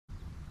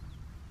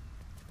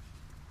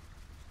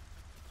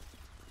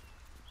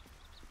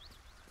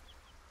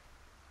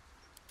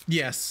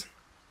Yes.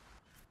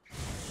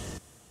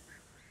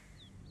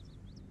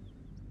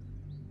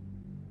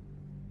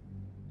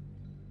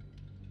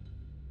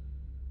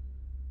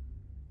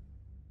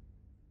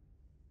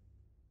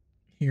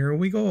 Here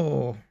we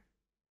go.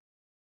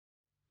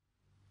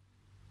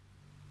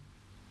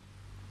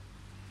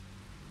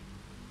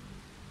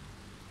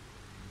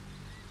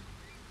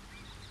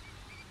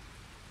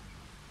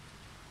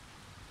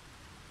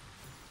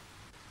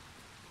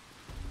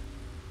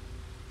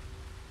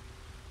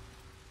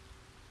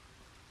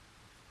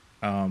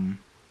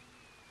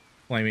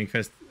 Flaming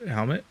fist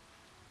helmet.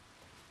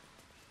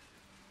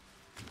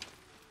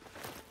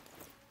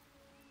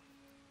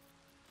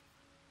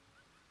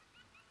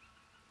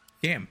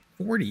 Damn,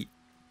 40.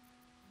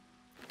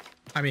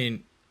 I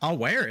mean, I'll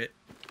wear it.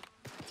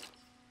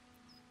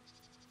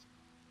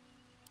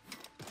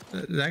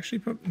 Does it actually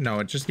put... No,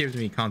 it just gives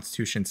me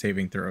Constitution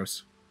saving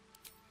throws.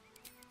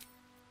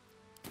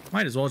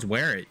 Might as well just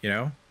wear it, you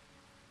know?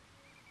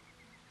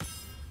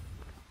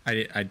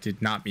 I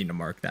did not mean to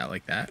mark that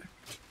like that.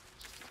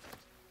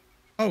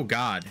 Oh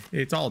God,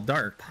 it's all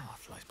dark.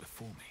 Path lies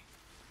before me.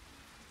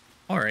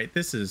 All right,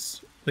 this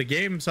is... The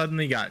game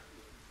suddenly got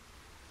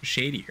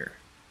shadier.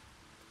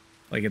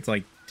 Like it's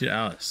like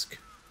dusk.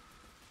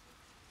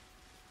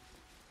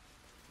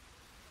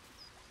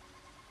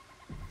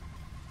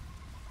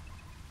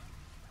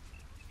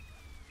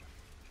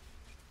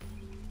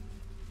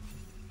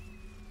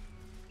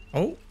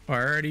 Oh, I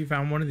already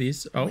found one of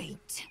these. Oh,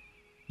 wait.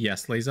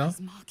 Yes, Lae'zel. Those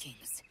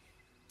markings.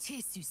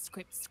 Tirsu's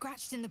script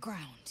scratched in the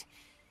ground.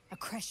 A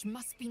creche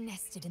must be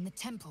nested in the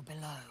temple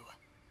below.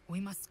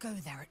 We must go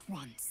there at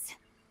once.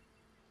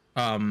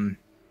 How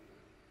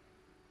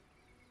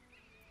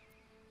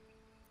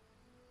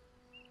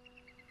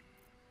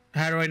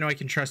do I know I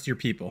can trust your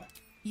people?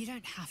 You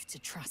don't have to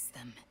trust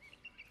them.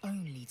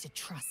 Only to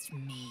trust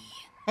me.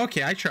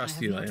 Okay, I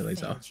trust you, I have not Lae'zel.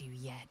 failed you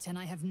yet, and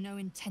I have no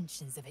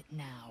intentions of it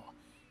now.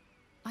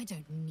 I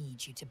don't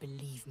need you to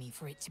believe me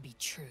for it to be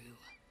true.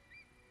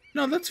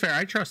 No, that's fair.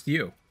 I trust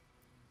you.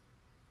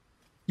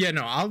 Yeah,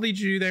 no, I'll lead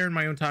you there in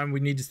my own time. We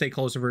need to stay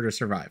close to her to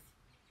survive.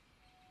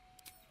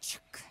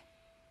 Chuk.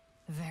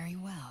 Very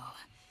well.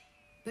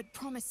 But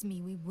promise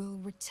me we will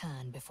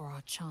return before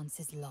our chance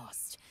is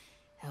lost,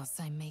 else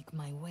I make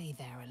my way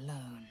there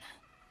alone.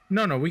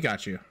 No, we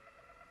got you.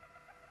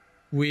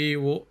 We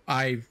will...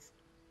 I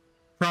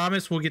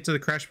promise we'll get to the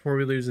crash before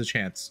we lose the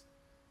chance.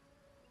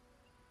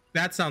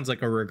 That sounds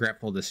like a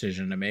regretful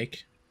decision to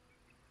make.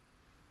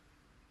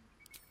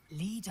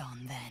 Lead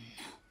on, then.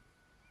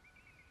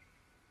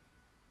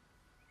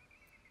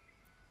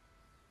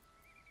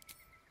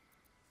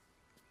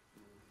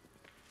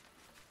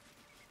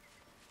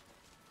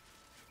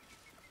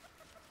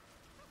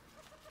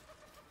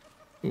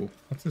 Ooh,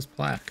 what's this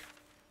plaque?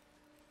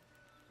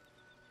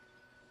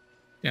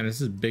 Damn,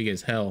 this is big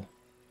as hell.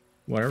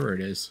 Whatever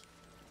it is.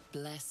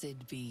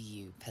 Blessed be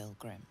you,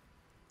 pilgrim.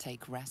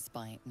 Take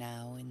respite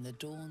now in the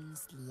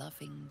dawn's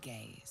loving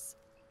gaze.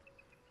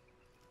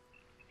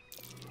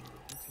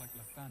 Looks like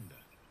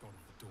Lathander, god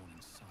of the dawning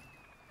sun.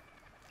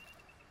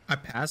 I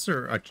pass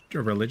her a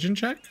religion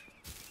check?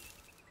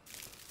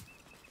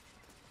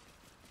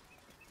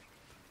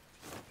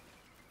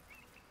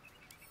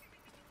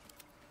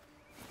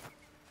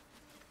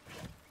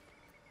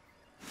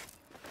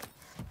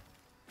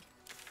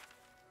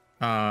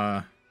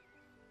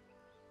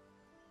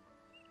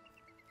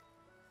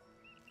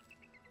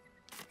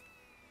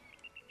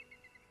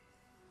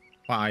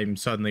 I'm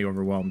suddenly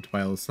overwhelmed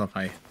by all the stuff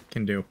I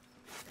can do.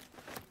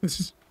 This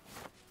is...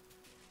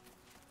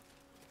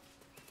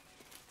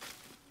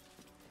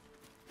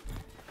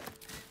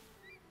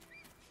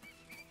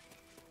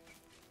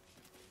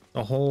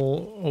 The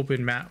whole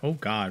open map. Oh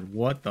God,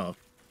 what the...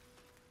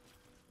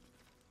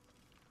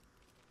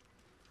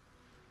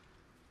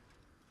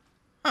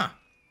 Huh.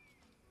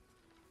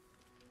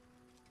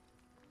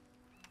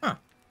 Huh.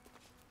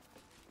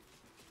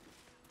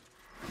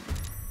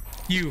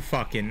 You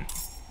fucking...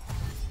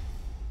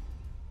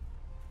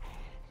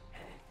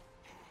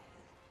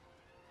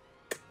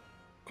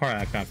 Car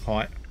that got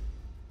caught.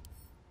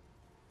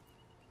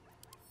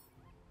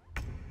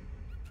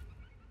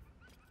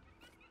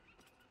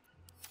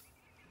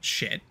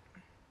 Shit.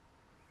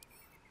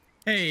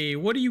 Hey,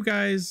 what are you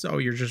guys? Oh,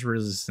 you're just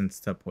resistant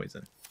to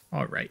poison.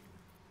 All right.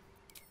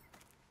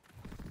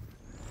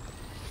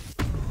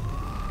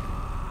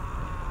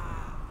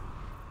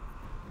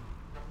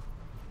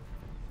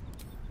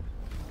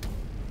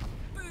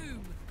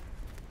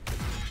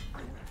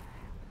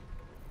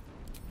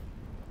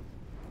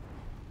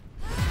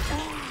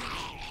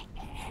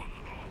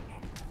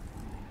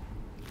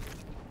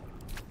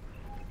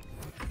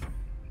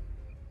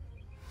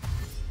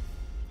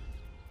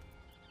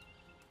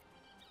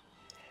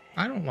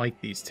 I don't like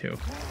these two.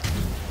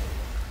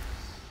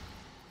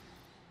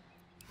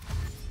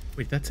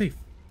 Wait, that's a...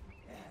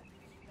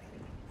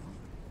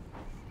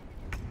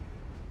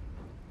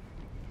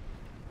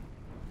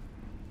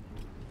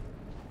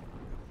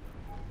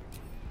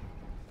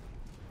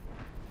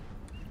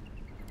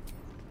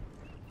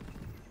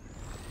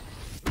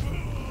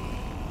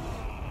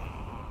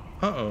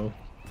 Uh-oh.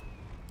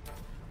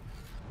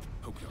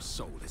 Your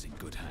soul is in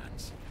good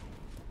hands.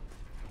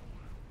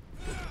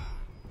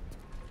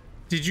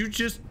 Did you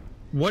just...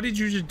 What did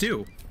you just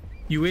do?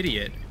 You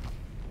idiot.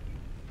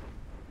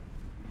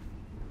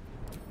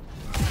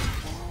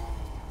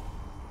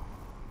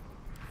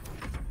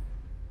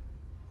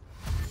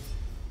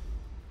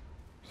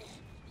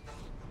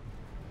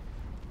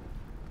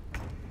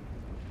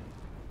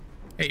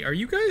 Hey, are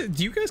you guys...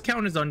 Do you guys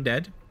count as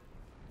undead?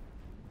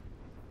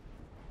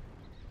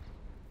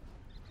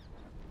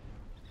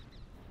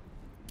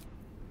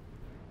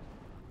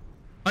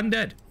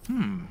 Undead.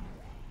 On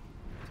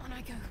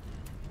I go.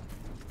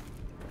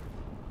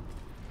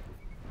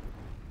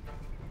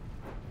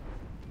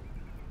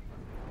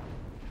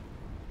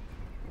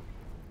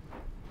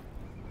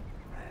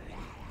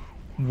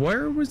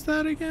 Where was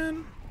that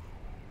again?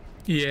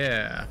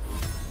 Yeah.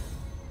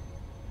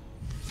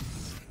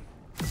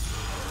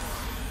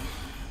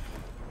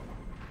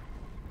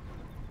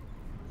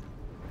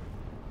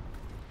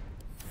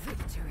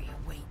 Victory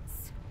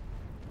awaits.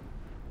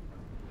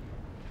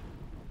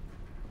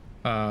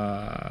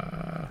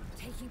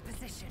 Taking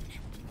position.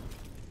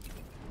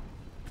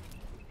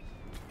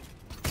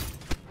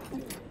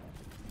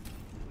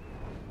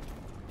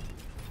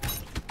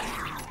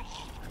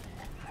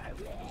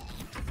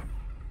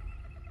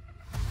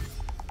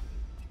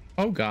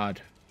 Oh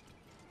God.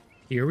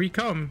 Here we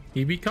come.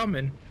 He be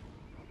coming.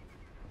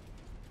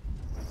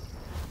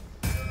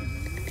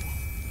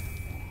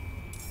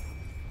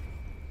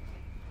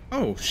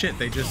 Oh shit,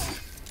 he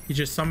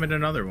just summoned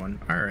another one.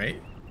 All right.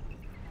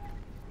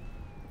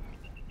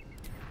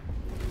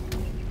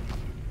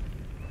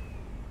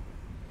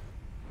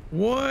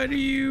 What are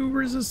you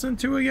resistant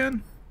to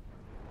again?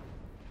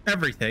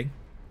 Everything.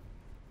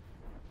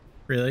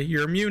 Really?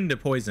 You're immune to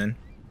poison.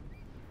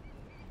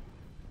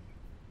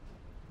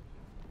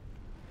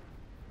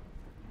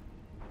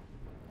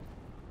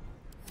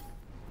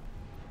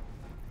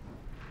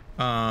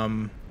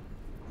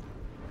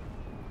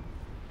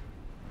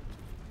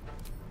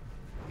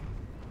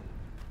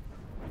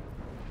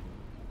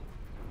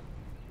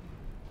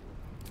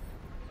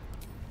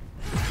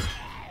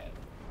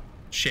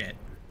 Shit.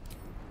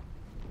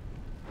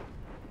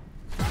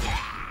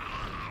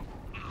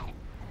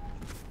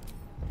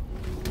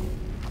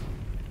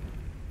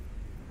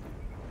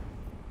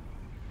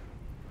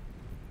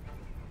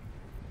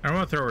 I don't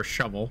want to throw her a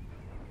shovel.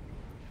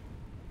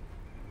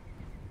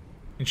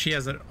 And she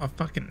has a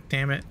fucking...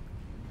 Damn it.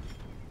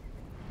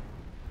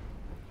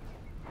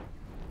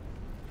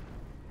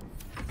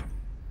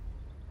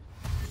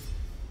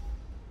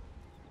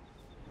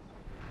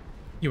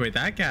 You wait,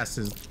 that gas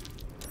is...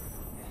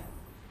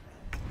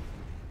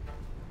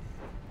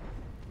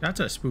 That's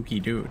a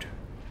spooky dude.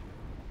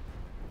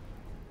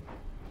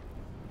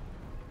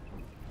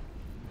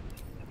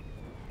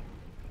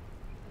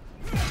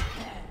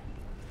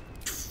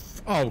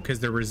 Oh, because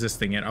they're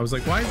resisting it. I was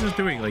like, why is this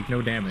doing like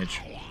no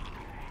damage?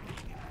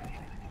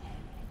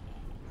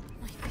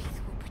 My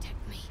faith will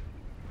protect me.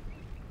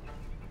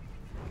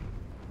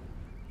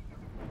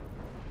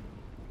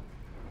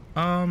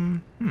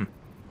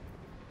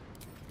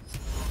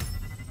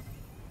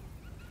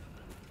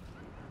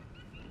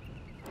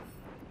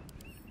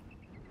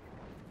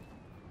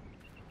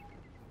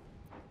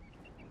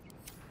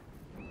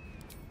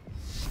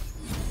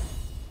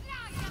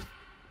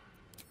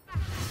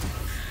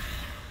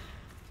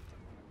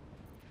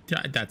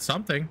 That's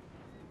something.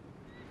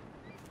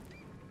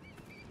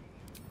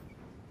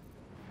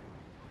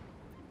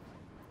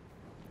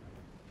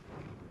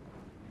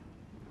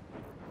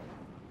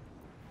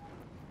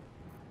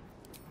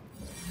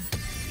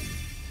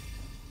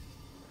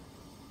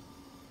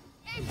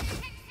 I will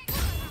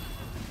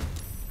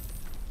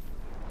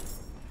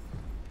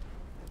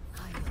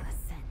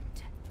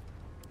ascend.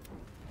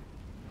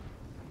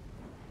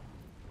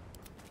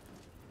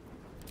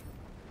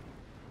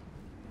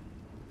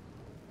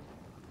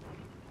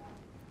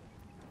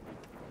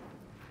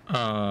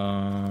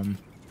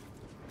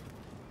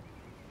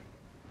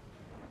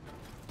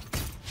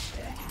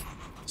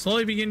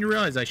 Slowly begin to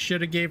realize I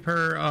should have gave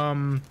her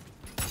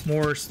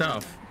more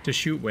stuff to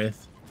shoot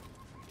with.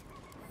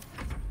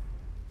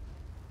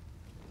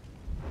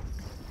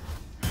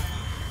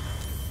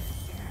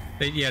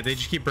 They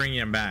just keep bringing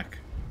him back.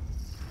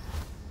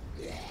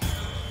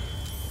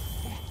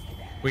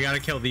 We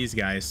gotta kill these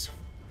guys.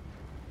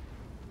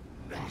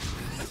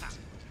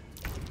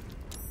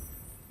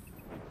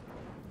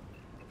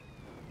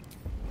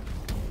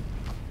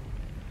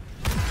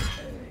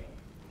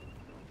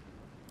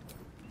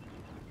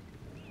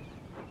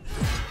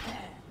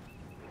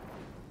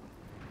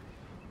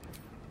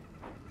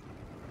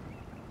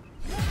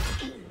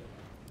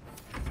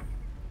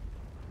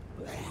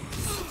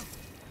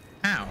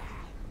 Ow.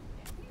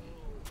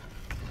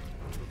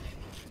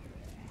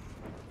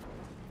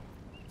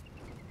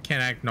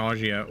 Can't act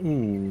nausea.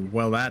 Ooh,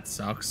 well that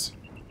sucks.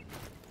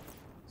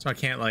 So I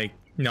can't like,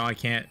 no I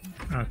can't.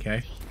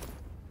 Okay.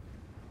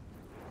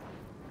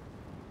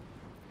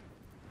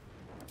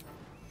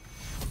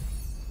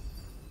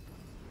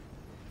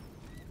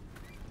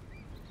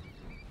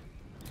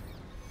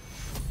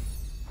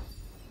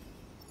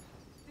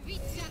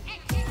 Vita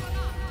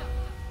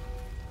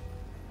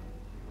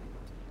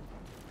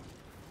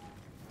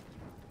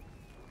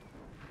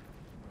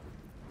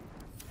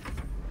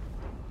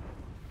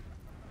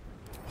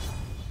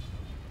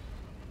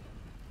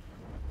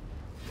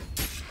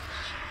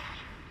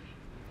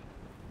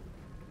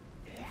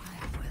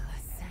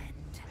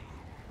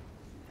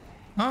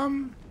I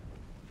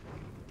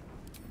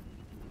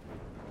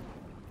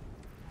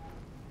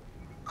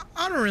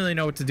don't really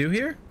know what to do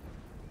here.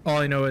 All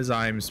I know is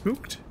I'm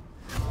spooked.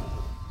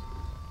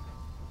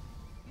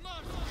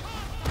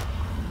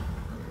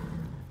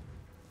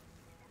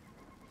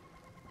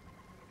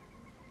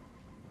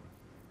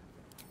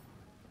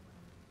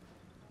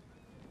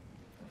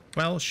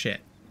 Well, shit.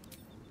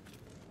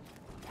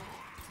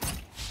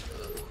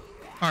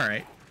 All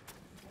right.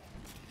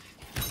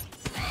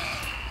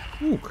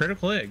 Ooh,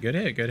 critical hit. Good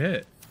hit. Good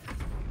hit.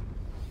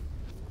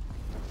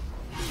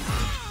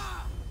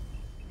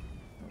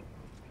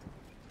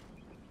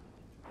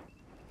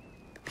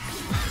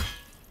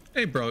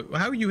 Hey, bro,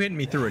 how are you hitting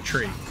me through a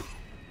tree?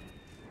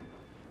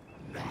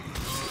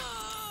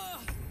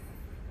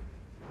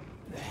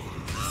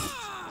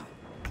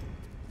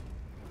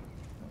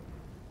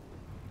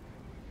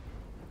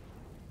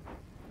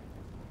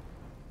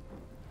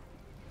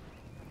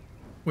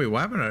 Wait, what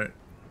happened to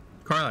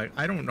Karlach?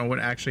 I don't know what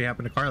actually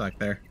happened to Karlach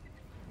there.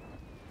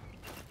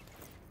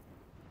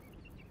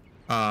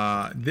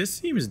 This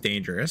seems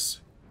dangerous.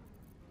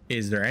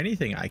 Is there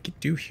anything I could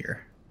do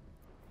here?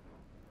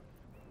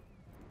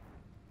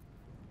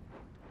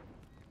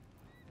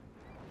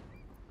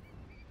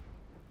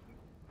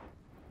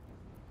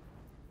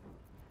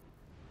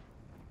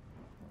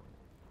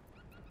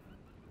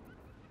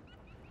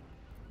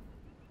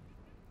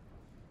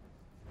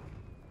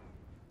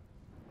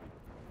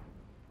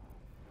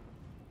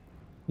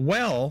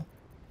 Well,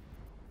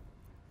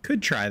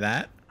 could try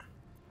that.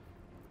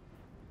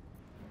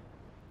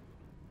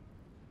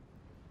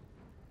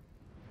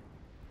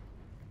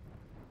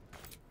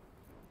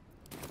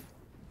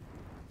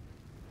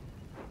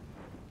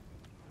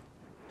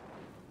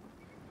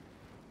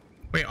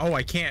 Wait, oh,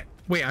 I can't.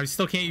 Wait, I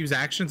still can't use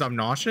actions? I'm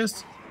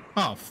nauseous?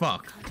 Oh,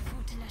 fuck.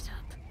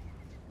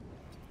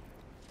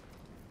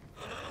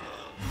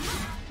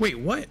 Wait,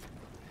 what?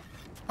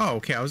 Oh,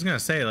 okay, I was gonna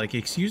say, like,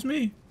 excuse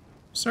me,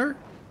 sir?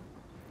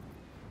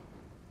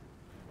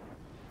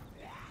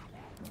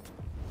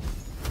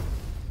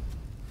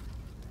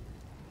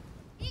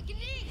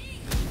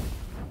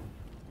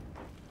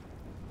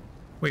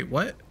 Wait,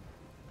 what?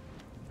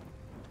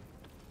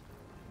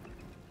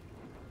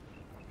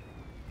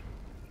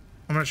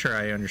 I'm not sure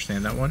I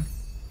understand that one.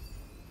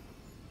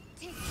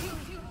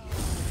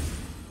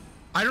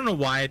 I don't know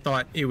why I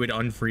thought it would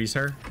unfreeze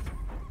her,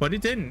 but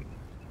it didn't.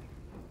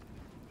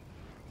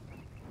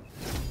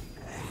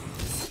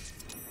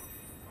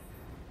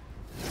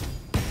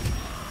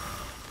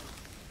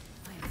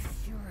 I am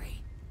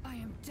fury. I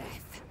am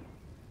death.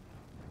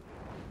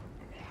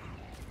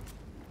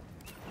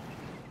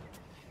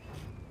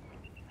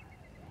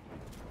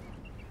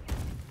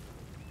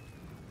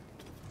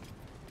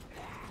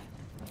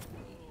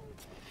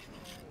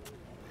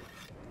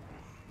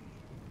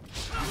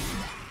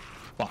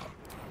 Wow.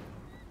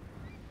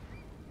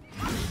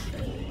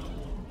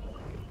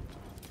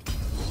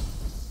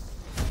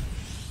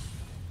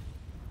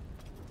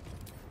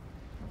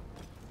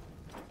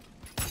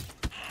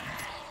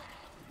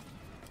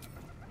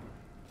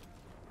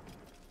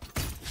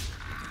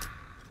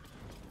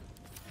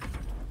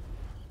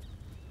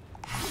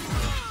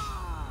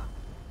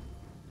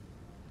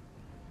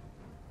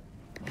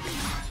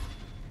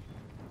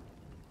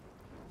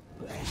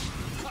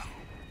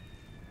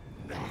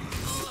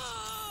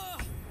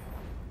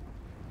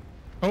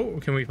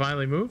 Oh, can we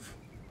finally move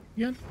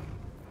again?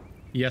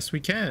 Yes, we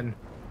can.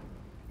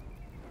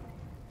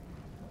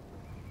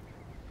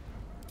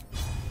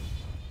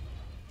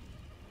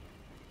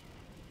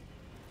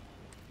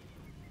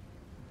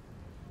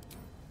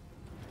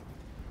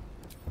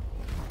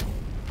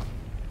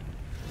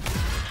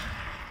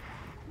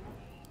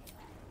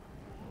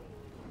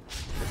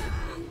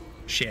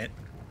 Shit.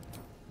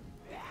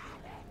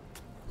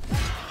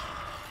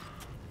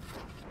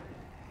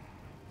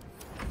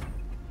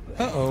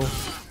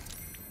 Uh-oh.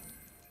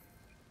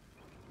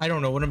 I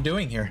don't know what I'm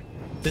doing here.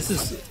 This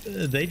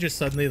is, they just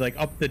suddenly like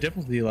up the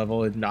difficulty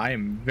level and I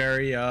am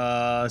very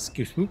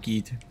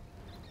spooky.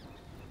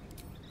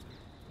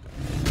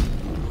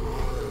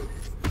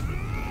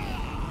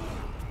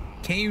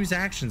 Can't use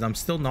actions. I'm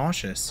still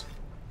nauseous.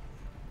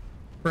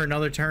 For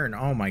another turn.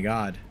 Oh my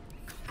god.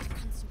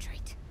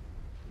 Concentrate.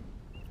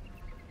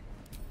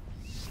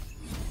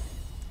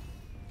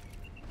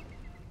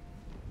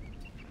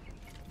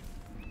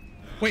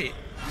 Wait.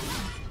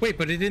 Wait,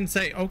 but it didn't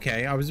say,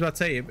 okay, I was about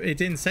to say, it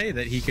didn't say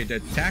that he could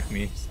attack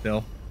me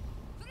still.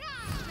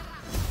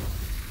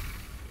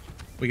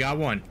 We got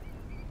one.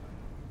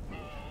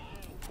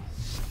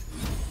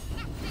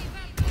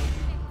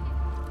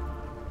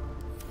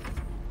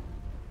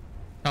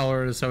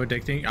 Color is so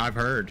addicting. I've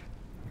heard.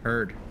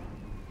 Heard.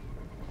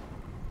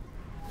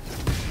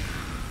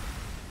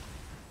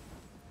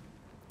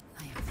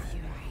 I am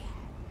fury.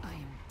 I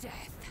am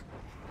death.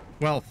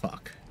 Well,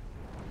 fuck.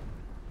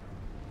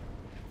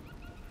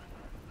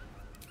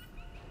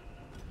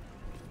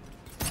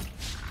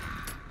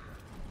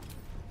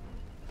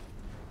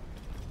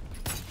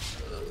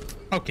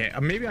 Okay,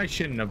 maybe I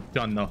shouldn't have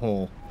done the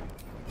whole,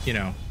 you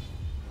know,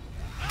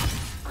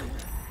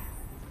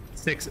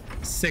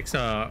 six.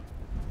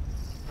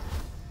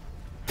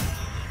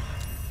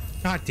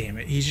 God damn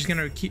it! He's just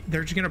gonna keep.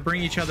 They're just gonna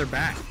bring each other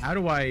back. How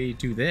do I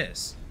do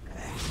this?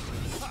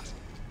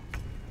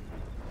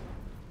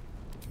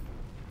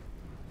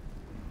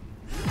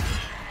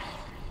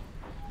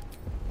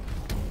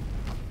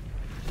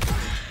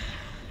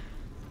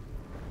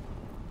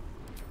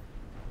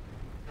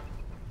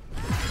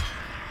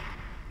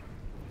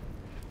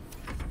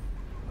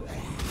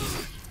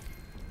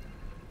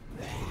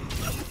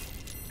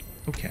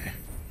 Okay.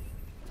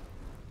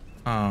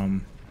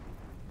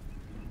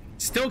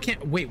 Still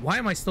can't wait. Why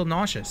am I still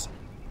nauseous?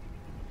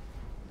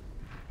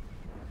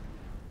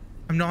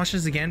 I'm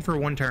nauseous again for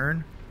one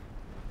turn.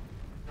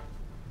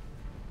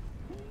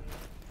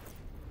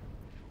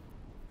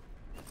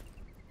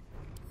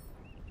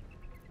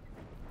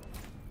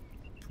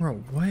 Bro,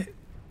 what?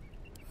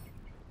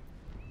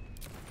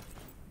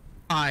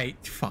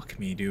 Fuck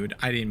me, dude.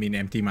 I didn't mean to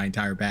empty my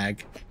entire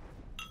bag.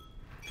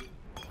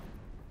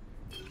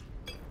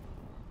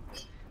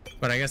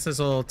 But I guess this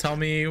will tell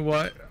me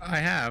what I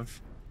have.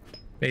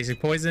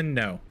 Basic poison,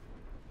 no.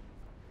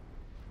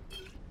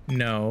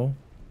 No.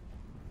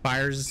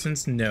 Fire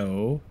resistance,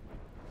 no.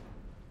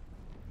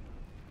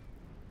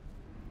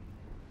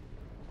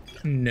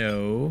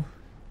 No.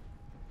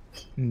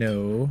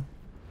 No.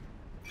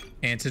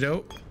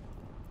 Antidote.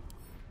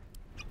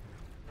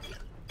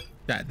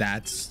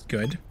 That's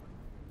good.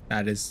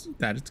 That is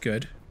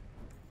good.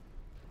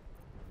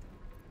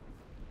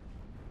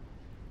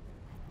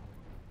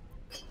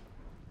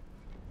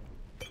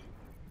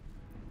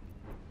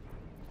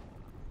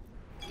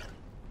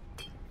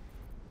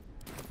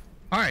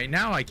 All right,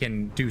 now I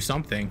can do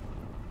something.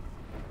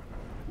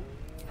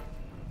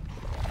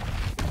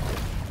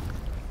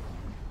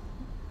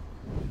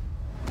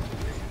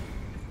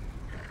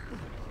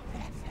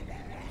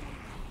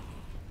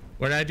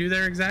 What did I do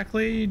there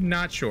exactly?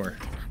 Not sure.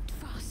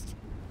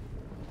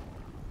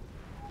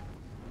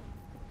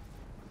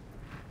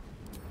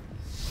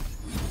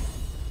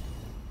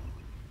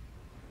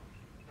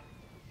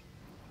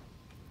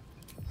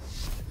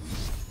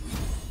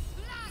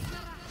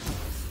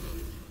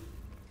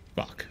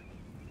 Fuck.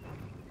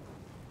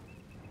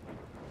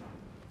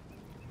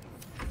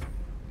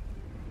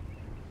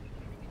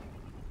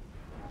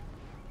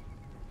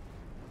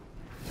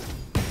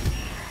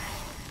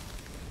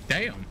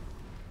 Damn.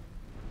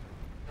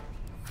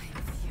 I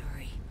am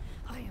fury.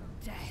 I am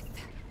death.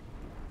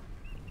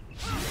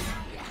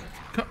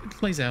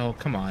 Lae'zel,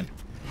 come on.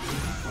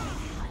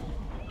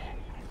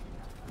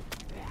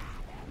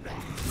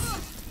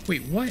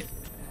 Wait, what?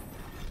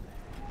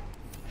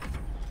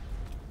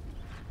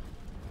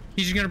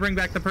 He's just gonna bring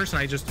back the person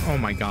I just... Oh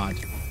my god.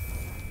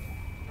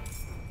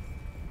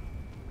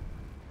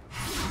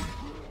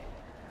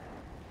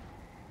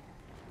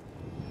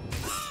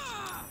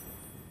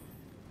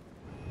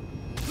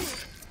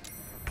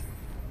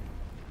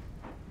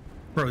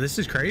 Bro, this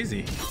is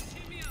crazy.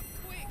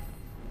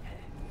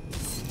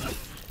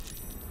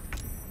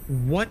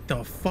 What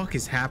the fuck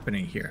is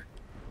happening here?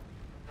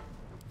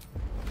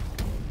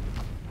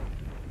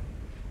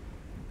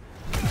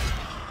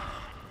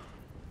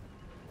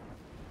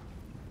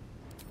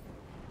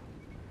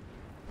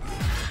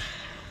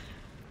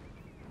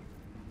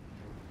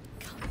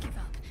 Can't give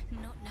up.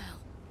 Not now.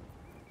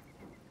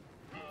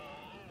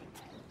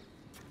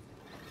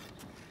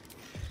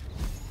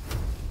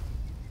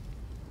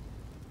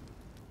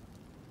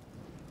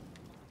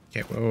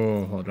 Okay,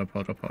 whoa, hold up.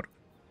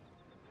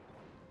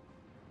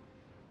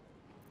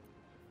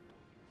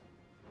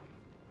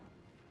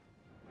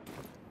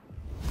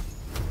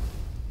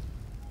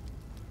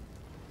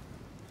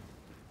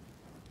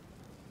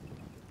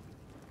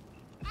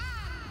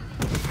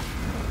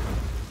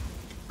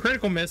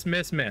 Critical miss.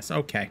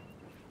 Okay.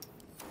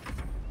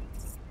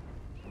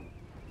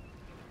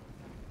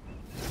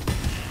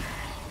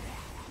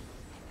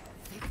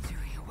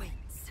 Victory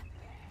awaits.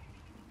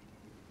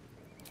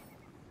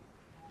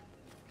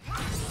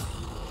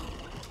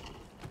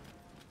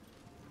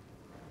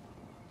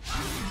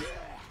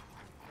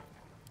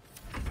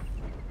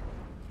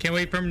 Can't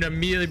wait for him to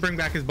immediately bring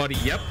back his buddy.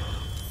 Yep.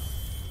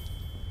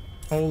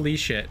 Holy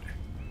shit.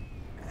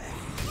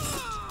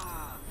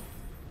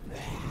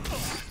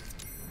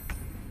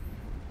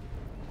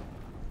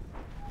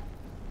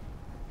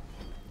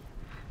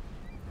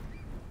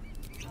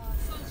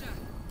 Soldier,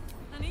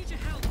 I need your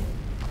help.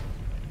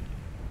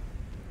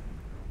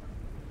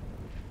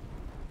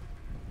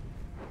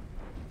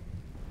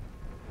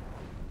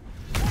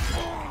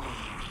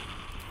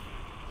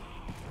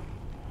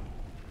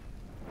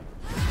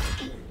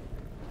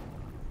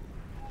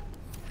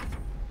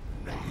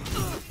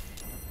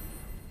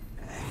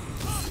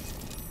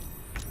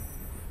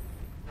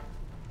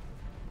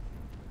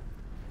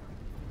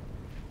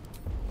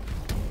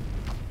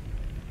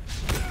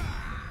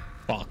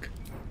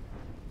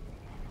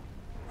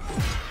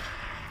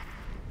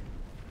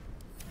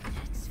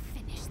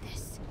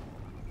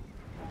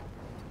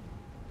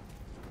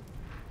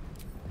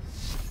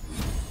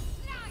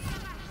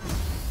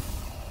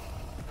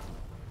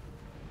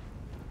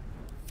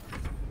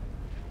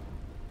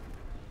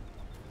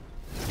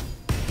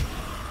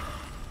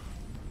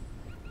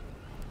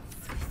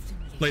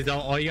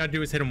 Lae'zel, all you gotta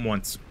do is hit him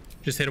once.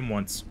 Just hit him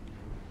once.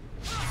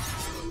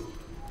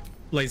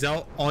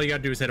 Lae'zel, all you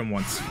gotta do is hit him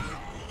once.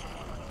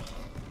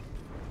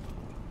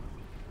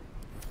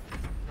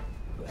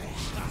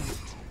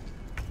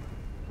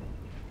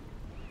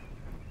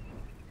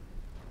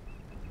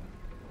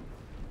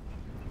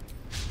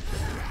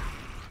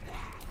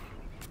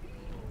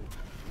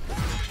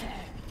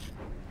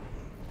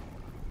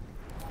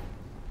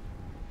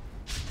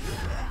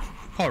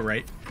 All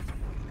right.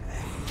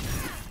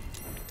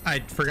 I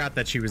forgot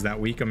that she was that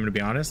weak, I'm gonna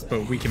be honest,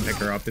 but we can pick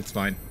her up, it's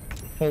fine.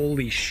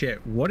 Holy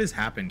shit, what has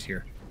happened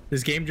here?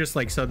 This game just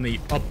like suddenly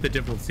upped the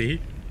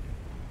difficulty.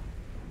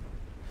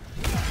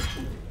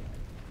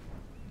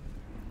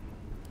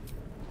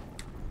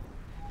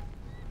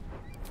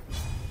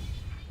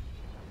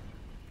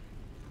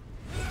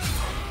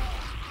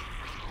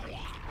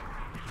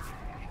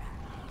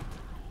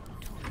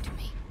 Talk to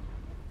me.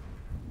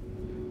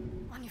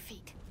 On your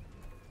feet.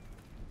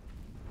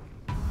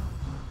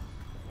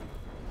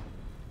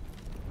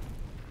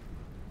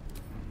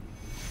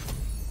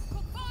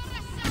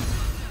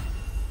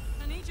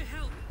 I need your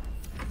help.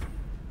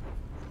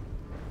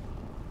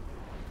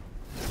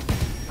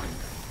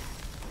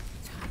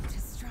 Time to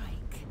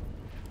strike.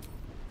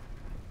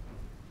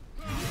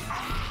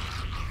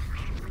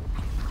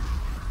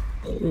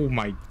 Oh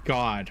my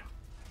god.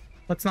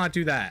 Let's not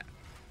do that.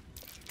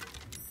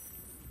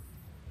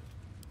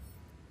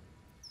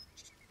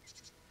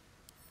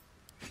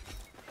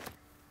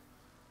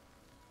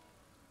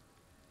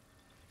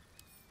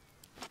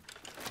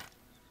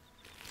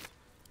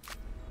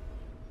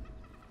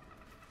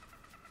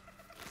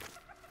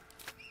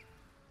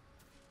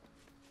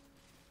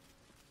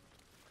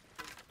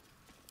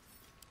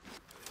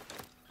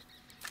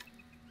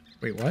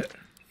 Wait, what?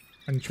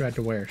 Why didn't you add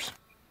to wares?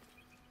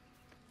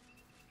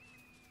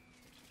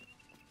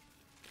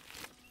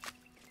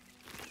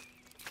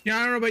 Yeah, I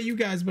don't know about you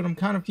guys, but I'm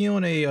kind of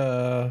feeling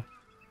a,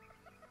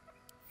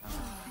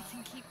 We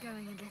can keep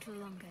going a little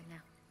longer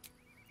now.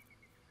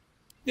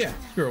 yeah,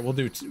 screw it.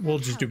 We'll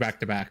just do back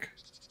to back.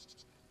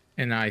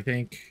 And I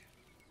think,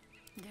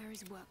 There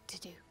is work to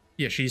do.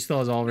 yeah, she still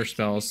has all of her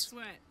spells.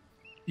 Sweat.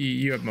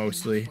 You have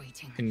mostly.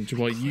 And,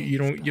 well, you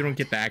don't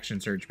get the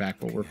action surge back,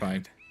 but we're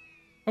fine.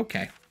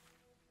 Okay.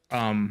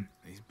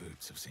 These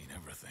boots have seen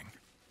everything.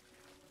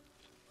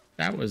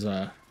 That was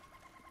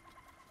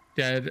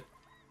dead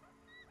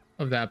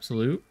of the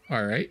absolute.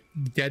 All right,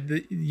 dead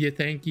the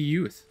Ythanki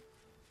youth.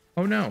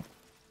 Oh no,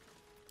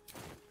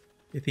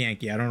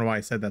 Ythanki. I don't know why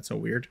I said that so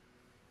weird.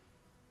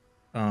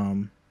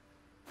 Damn,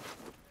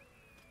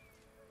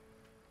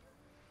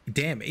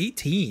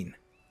 18.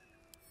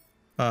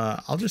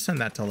 I'll just send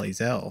that to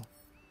Lae'zel.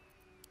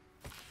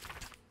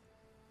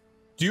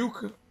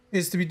 Duke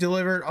is to be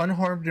delivered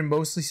unharmed and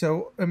mostly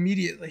so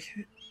immediately.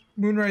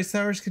 Moonrise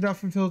Towers cannot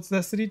fulfill its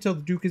destiny till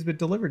the Duke has been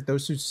delivered.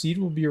 Those who succeed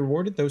will be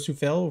rewarded. Those who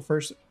fail will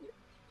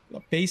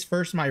face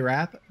first my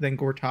wrath, then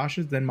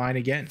Gortash's, then mine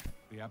again.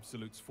 The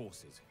Absolute's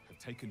forces have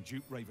taken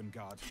Duke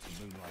Ravengard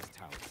to Moonrise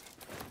Towers.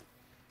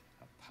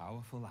 A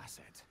powerful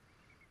asset.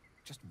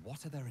 Just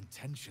what are their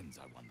intentions,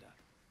 I wonder?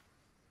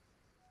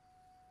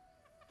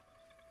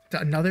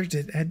 Another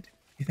dead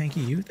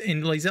Ythanki youth?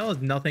 And Lae'zel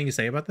has nothing to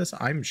say about this?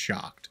 I'm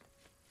shocked.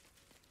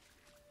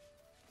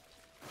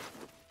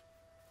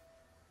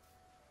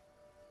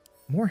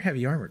 More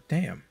heavy armor.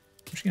 Damn.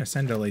 I'm just gonna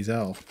send to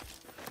Lae'zel.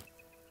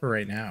 For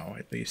right now,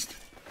 at least.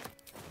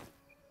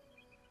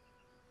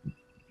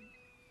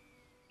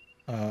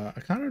 I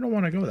kind of don't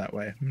want to go that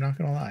way. I'm not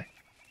gonna lie.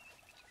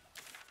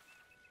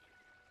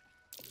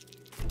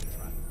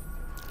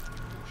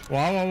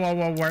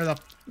 Whoa, where the...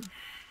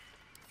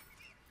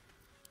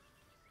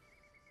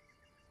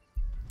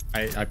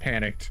 I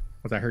panicked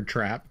because I heard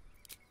trap.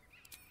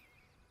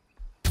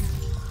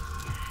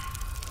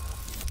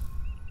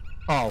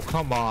 Oh,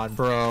 come on,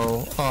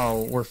 bro.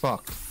 Oh, we're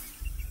fucked.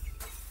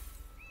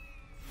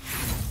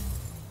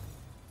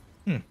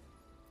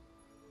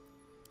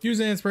 Use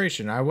an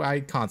inspiration. I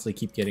constantly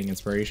keep getting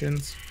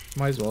inspirations.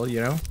 Might as well, you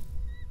know.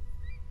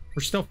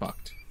 We're still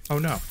fucked. Oh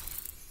no.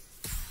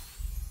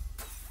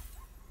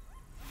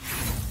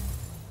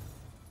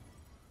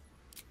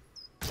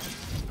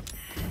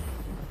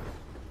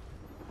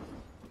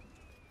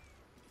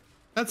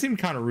 That seemed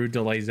kind of rude to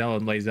Lae'zel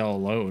and Lae'zel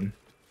alone.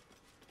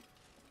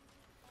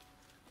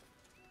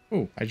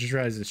 Oh, I just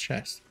realized his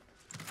chest.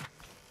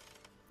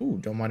 Ooh,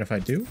 don't mind if I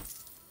do.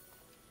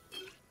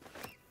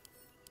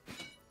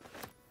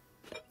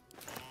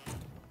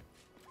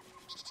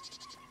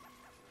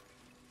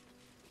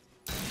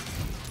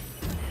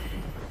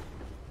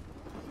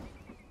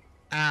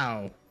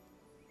 Ow.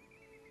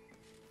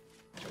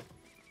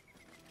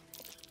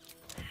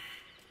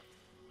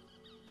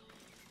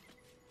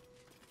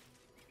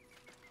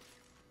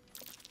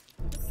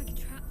 Looks like a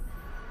trap.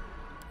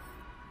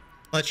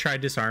 Let's try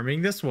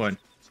disarming this one.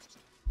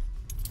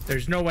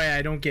 There's no way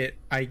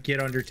I get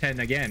under 10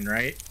 again,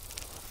 right?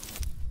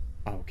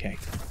 Okay.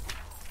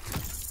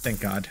 Thank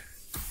God.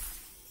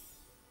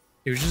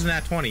 It was just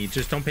nat 20.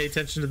 Just don't pay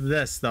attention to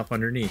this stuff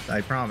underneath,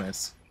 I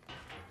promise.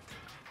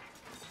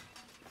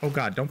 Oh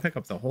god, don't pick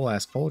up the whole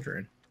ass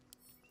cauldron.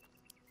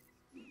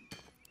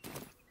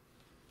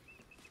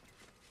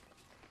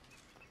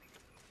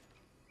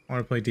 I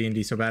want to play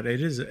D&D so bad.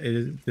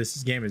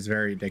 This game is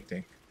very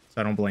addicting,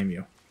 so I don't blame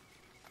you.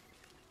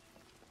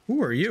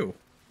 Who are you?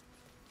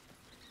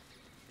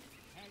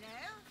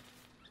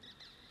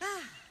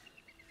 Hello?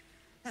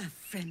 A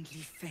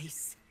friendly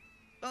face.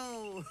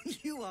 Oh,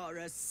 you are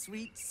a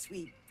sweet,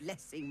 sweet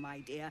blessing, my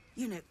dear.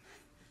 You know,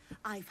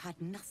 I've had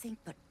nothing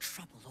but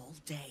trouble all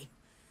day.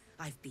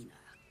 I've been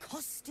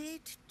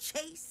accosted,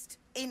 chased,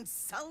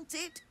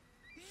 insulted.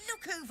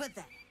 Look over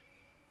there.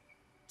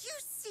 Do you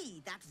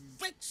see that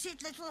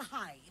wretched little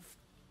hive?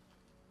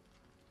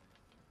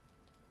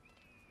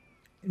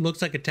 It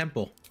looks like a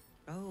temple.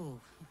 Oh,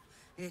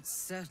 it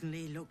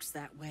certainly looks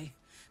that way.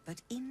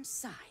 But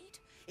inside,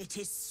 it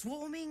is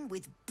swarming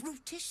with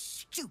brutish,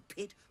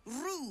 stupid,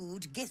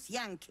 rude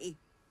Githyanki.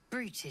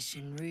 Brutish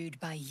and rude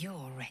by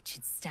your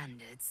wretched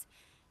standards,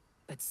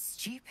 but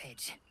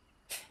stupid.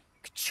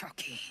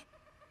 Kachaki.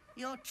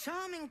 Your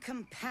charming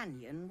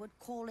companion would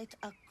call it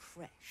a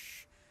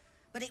creche.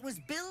 But it was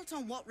built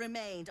on what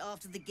remained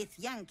after the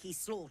Githyanki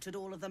slaughtered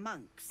all of the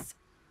monks.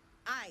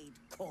 I'd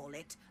call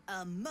it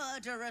a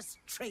murderous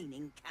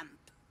training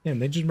camp. Damn,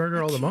 they just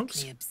murdered all the monks?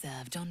 Acutely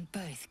observed on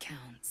both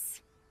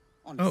counts.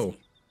 Honestly,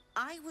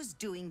 I was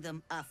doing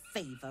them a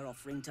favor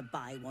offering to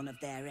buy one of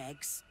their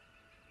eggs.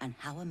 And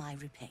how am I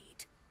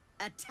repaid?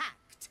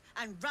 Attacked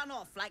and run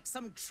off like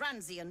some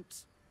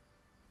transient.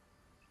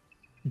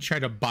 You try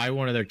to buy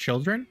one of their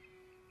children?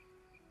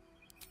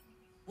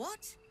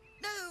 What?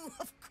 No,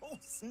 of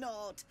course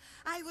not.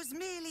 I was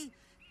merely...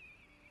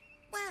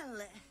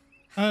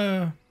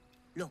 well...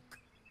 Look,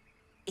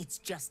 it's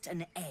just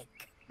an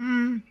egg.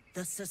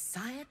 The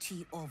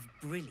Society of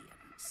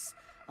Brilliance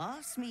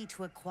asked me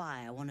to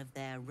acquire one of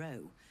their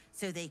roe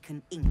so they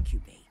can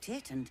incubate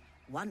it and,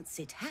 once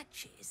it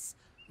hatches,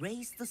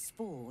 raise the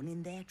spawn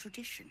in their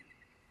tradition.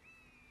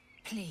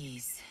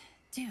 Please,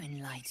 do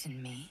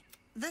enlighten me.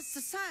 The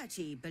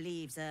Society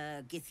believes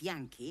a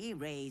Githyanki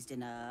raised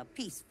in a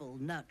peaceful,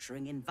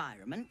 nurturing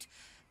environment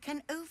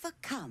can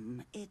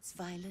overcome its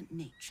violent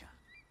nature.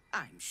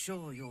 I'm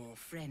sure your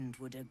friend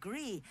would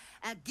agree.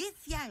 A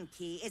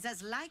Githyanki is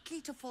as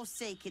likely to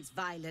forsake its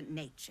violent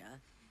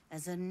nature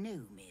as a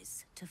gnome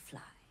is to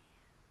fly.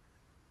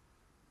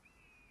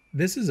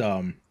 This is,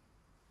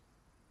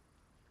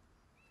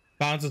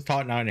 Bonds is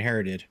taught, not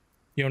inherited.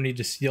 You don't need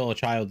to steal a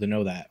child to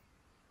know that.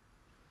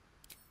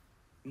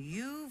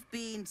 You've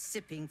been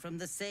sipping from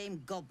the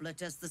same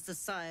goblet as the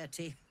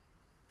Society.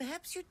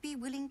 Perhaps you'd be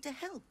willing to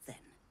help, then,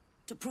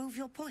 to prove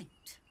your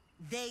point.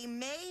 They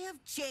may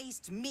have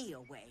chased me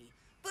away,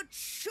 but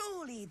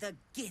surely the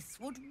Gith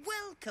would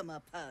welcome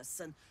a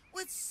person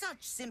with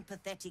such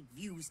sympathetic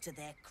views to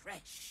their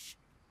creche.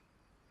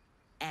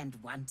 And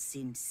once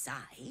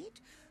inside,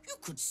 you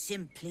could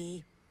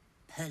simply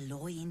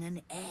purloin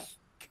an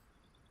egg.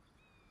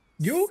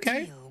 You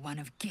okay? Steal one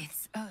of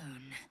Gith's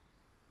own.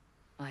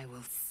 I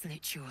will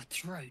slit your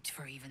throat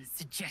for even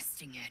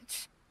suggesting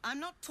it. I'm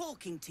not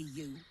talking to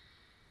you.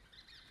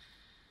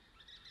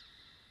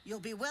 You'll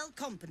be well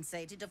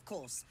compensated, of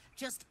course.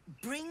 Just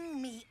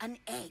bring me an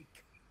egg.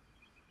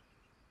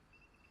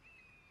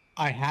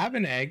 I have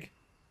an egg.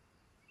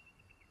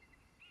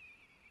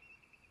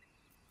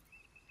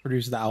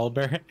 Produce the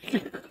owlbear.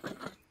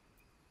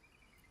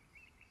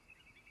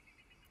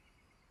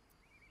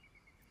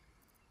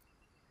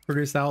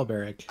 Produce the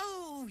owlbear egg.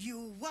 Oh,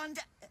 you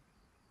wonder...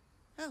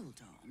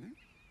 Hold on.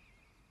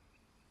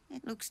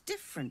 It looks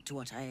different to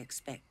what I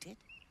expected.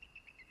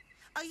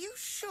 Are you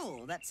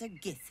sure that's a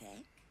Gith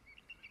egg?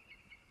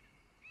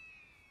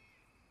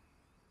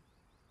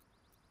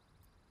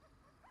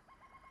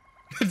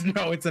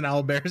 No, it's an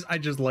owlbear. I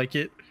just like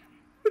it.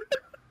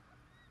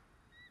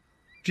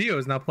 Geo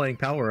is not playing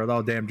Power World.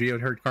 Oh, damn. Geo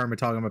heard Karma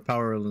talking about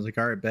Power World and was like,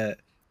 all right, bet.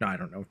 No, I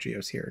don't know if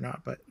Geo's here or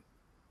not, but...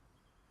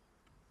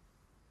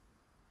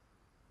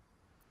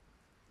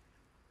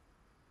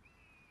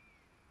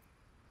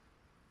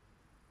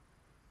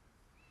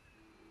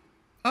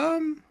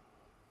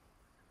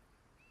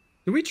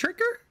 Do we trick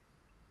her?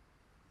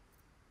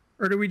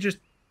 Or do we just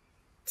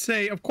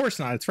say, of course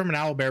not, it's from an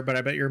owlbear, but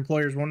I bet your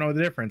employers won't know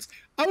the difference.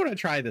 I want to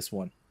try this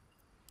one.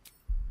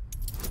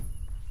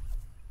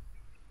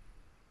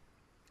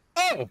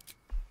 Oh!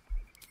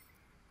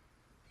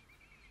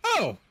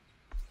 Oh!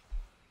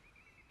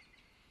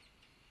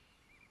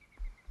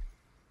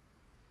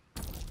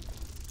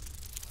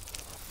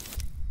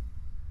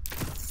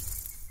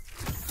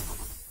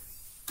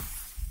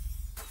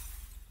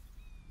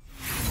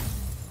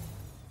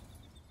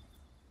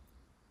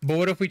 But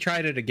what if we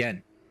tried it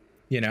again?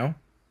 You know?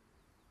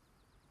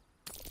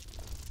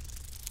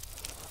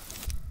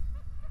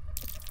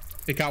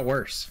 It got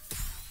worse.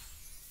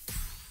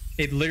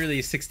 It literally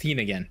is 16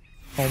 again.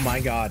 Oh my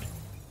god.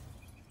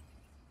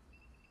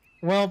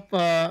 Well,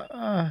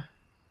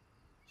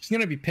 she's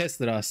gonna be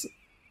pissed at us.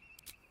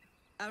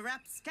 A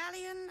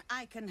rapscallion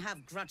I can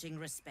have grudging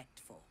respect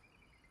for.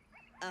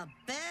 A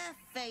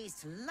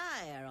barefaced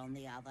liar, on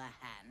the other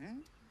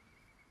hand...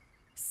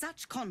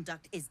 Such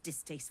conduct is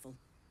distasteful.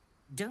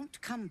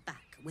 Don't come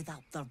back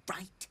without the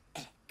right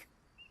egg.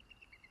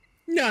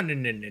 No.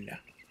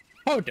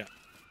 Hold up.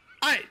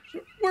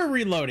 We're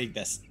reloading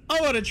this.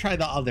 I want to try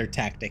the other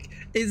tactic.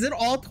 Is it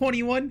all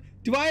 21?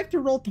 Do I have to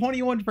roll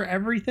 21 for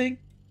everything?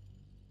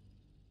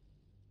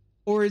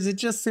 Or is it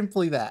just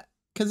simply that?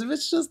 Because if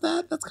it's just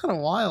that, that's kind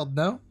of wild,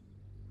 no?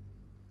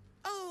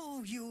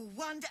 Oh, you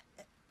wonder...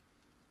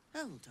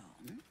 Hold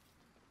on.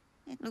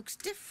 It looks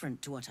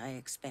different to what I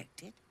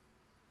expected.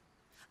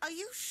 Are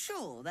you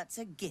sure that's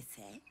a gith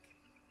egg?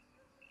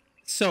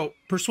 So,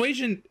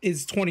 persuasion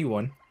is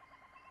 21.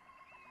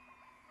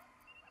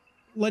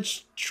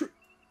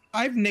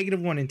 I have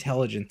 -1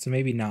 intelligence, so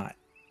maybe not.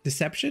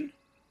 Deception?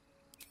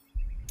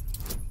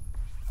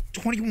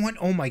 21.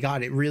 Oh my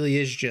god, it really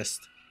is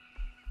just...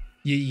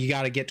 You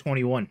gotta get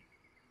 21.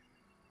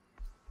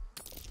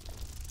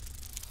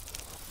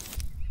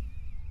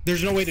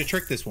 There's no way to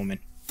trick this woman.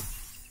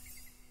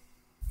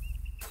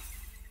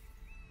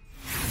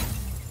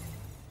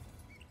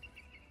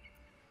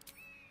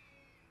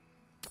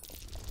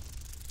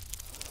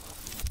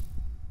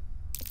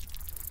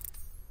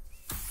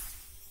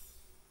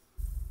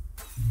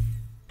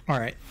 All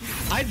right,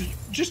 I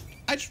just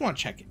want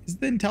to check it. Is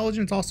the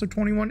intelligence also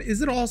 21?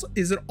 Is it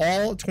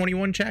all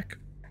 21 check?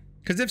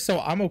 Because if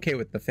so, I'm okay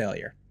with the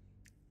failure.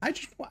 I'm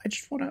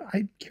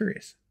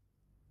curious.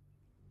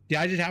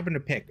 Yeah, I just happen to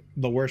pick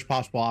the worst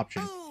possible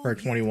option for a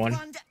 21.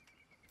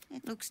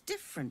 It looks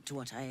different to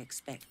what I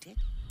expected.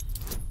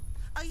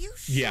 Are you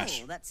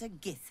sure that's a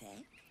gith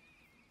egg?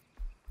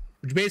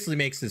 Which basically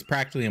makes this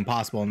practically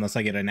impossible unless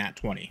I get a nat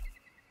 20.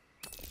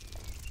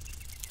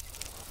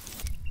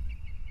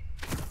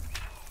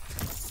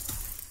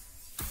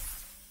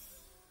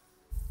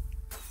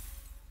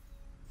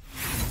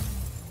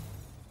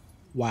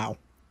 Wow.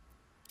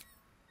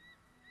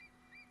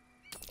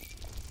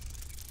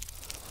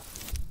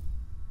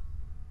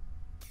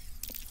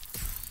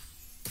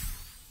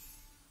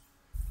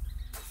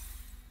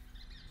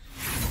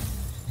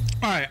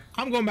 All right,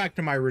 I'm going back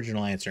to my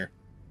original answer.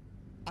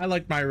 I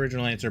like my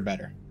original answer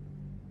better.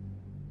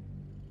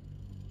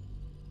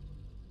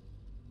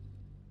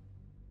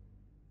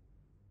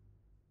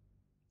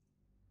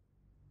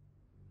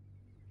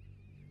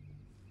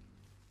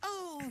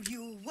 Oh,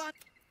 you what?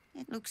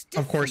 It looks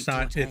different. Of course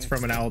not. It's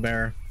from an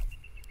owlbear.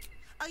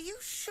 Are you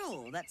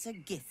sure that's a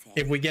gith egg?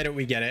 If we get it,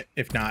 we get it.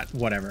 If not,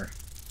 whatever.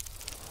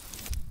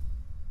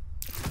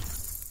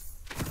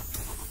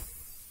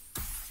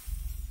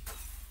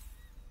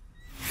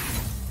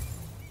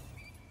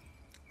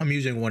 I'm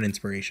using 1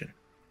 inspiration.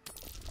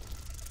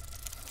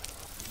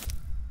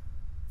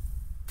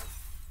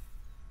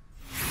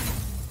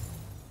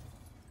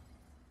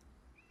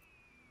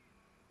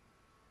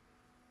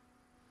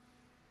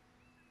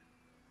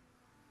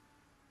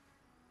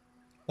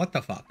 What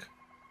the fuck?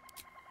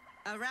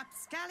 A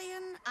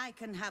rapscallion I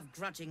can have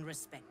grudging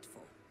respect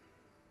for.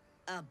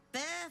 A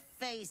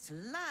barefaced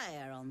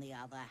liar, on the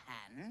other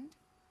hand.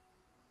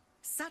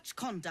 Such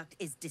conduct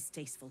is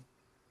distasteful.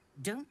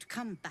 Don't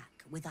come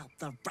back without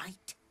the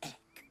right egg.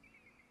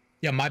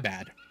 Yeah, my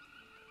bad.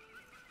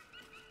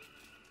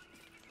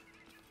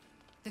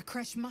 The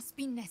crush must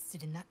be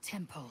nested in that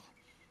temple.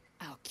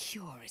 Our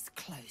cure is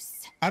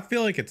close. I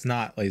feel like it's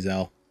not,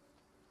 Lae'zel.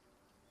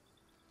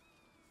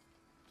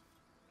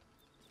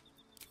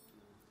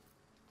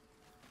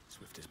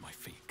 Swift as my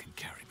feet can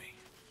carry me.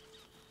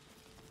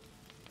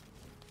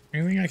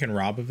 Anything I can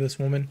rob of this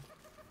woman?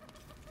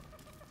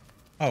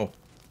 Oh.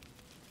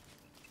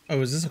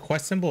 Oh, is this a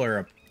quest symbol or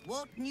a...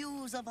 What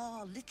news of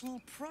our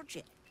little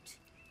project?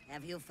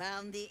 Have you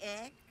found the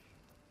egg?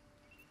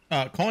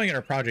 Calling it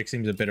a project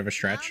seems a bit of a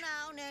stretch.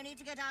 No need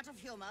to get out of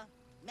humor.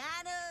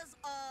 Manners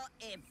are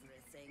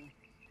everything.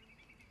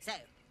 So,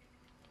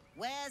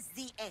 where's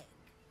the egg?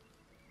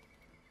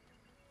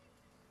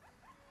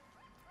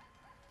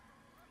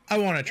 I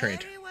want to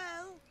trade. Very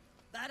well,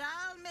 but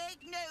I'll make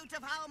note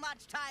of how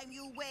much time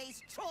you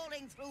waste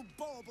trawling through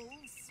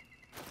baubles.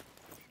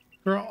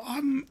 Girl,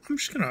 I'm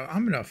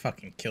gonna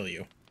fucking kill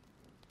you.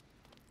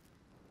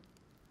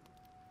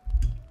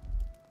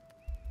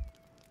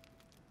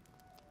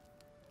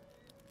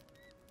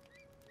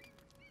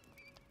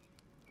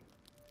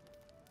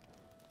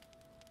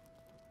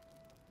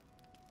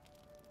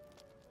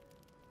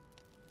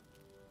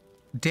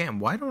 Damn,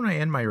 why don't I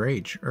end my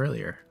rage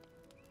earlier?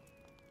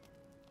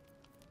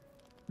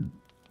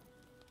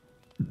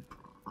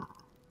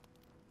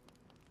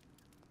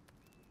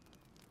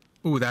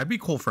 Ooh, that'd be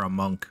cool for a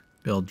monk.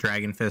 Build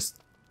Dragon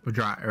Fist,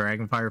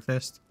 Dragon Fire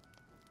Fist.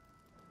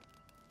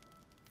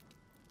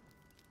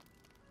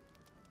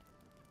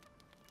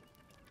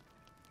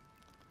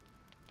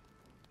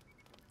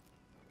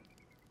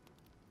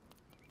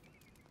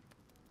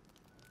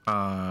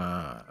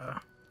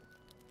 Oh,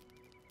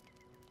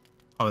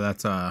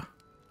 that's an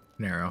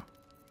arrow.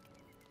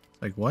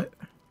 Like what?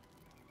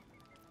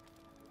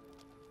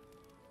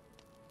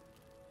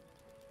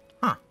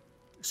 Huh.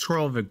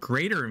 Scroll of a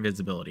greater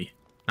invisibility.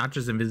 Not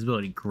just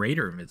invisibility,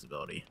 greater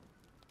invisibility.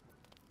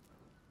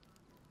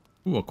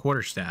 Ooh, a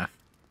quarterstaff.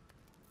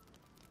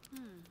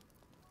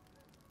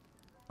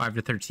 5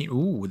 to 13.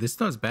 Ooh, this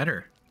does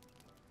better.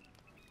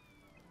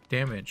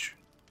 Damage.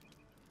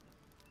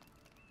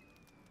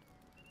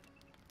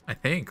 I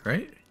think,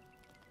 right?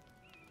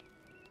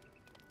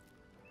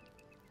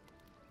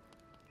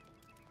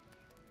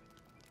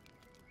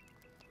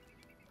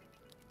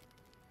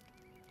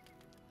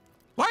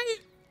 What?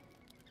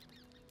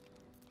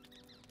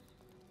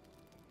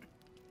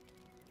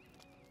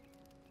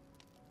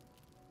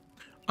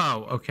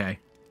 Oh, okay.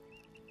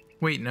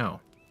 Wait, no.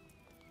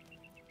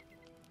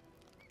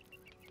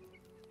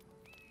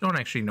 Don't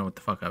actually know what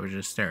the fuck I was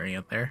just staring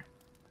at there.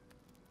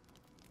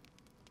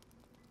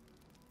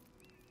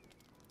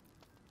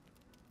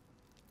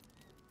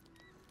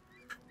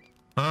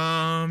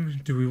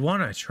 Do we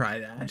want to try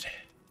that?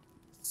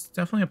 It's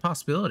definitely a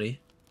possibility.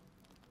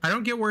 I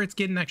don't get where it's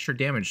getting extra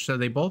damage. So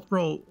they both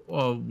roll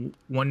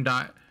one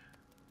die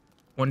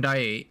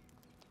 8,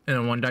 and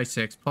then 1 die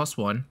 6 plus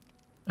 1,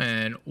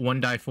 and 1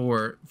 die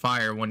 4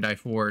 fire, 1 die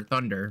 4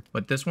 thunder.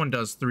 But this one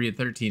does 3 to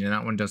 13, and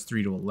that one does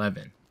 3 to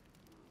 11.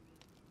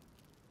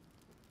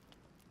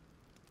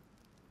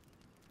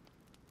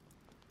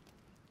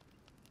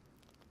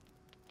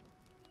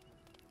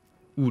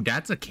 Ooh,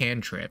 that's a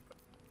cantrip.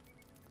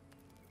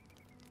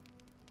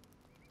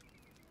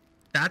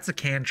 That's a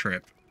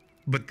cantrip,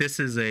 but this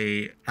is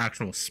a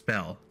actual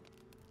spell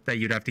that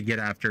you'd have to get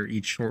after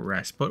each short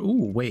rest. But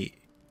ooh, wait,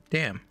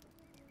 damn.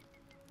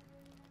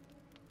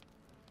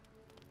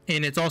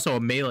 And it's also a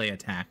melee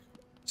attack,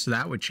 so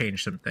that would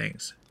change some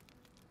things.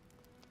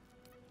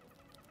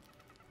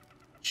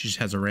 She just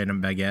has a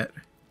random baguette.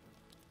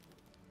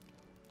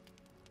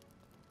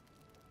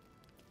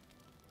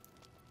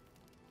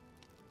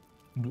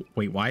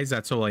 Wait, why is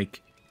that so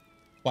like?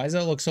 Why does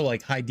that look so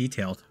like high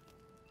detailed?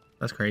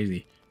 That's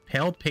crazy.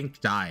 Pale pink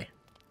dye.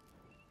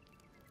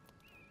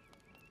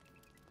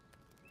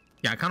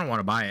 Yeah, I kind of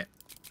want to buy it.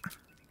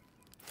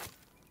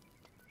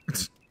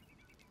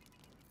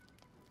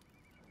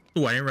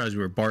 Ooh, I didn't realize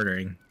we were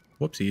bartering.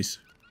 Whoopsies.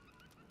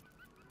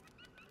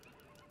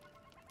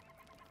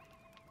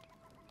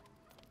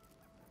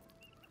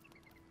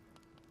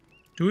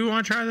 Do we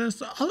want to try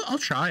this? I'll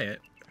try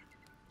it.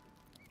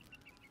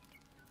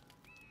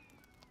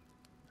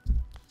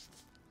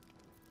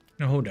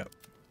 No, hold up.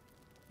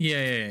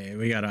 Yeah,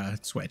 we gotta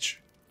switch.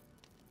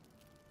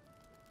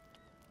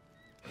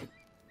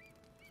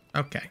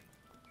 Okay.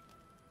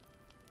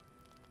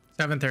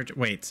 713.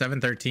 Wait,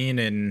 713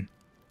 and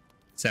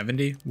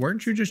 70.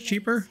 Weren't you just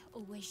cheaper?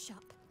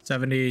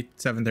 70,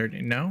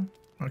 713. No?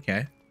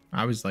 Okay.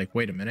 I was like,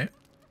 wait a minute.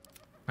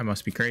 I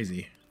must be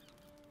crazy.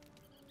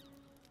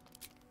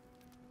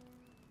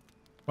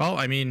 Well,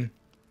 I mean,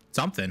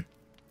 something.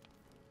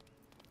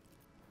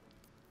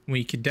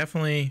 We could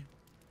definitely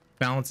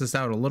balance this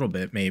out a little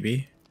bit,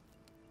 maybe.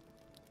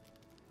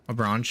 A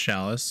bronze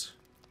chalice.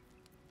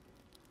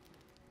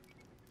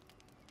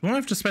 We don't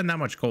have to spend that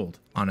much gold,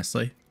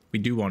 honestly. We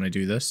do want to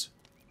do this.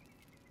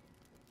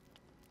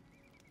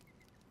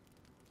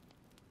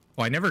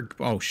 Oh,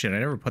 oh shit, I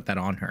never put that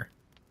on her.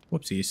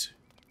 Whoopsies. As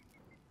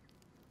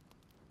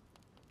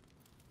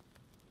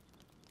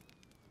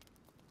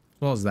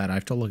well as that, I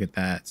have to look at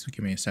that, so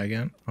give me a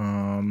second.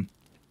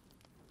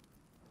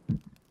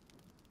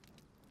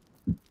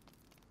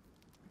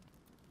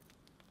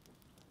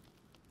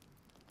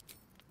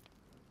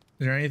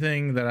 Is there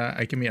anything that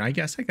I can mean? I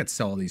guess I could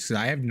sell these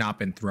because I have not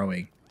been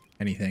throwing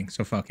anything,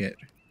 so fuck it.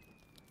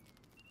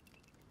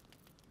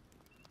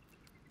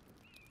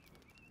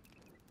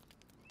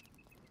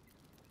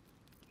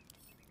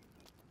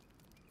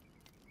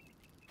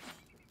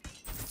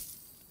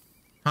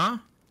 Huh?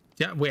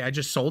 Yeah, wait, I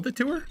just sold it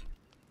to her?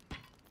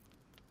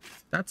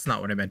 That's not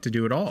what I meant to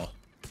do at all.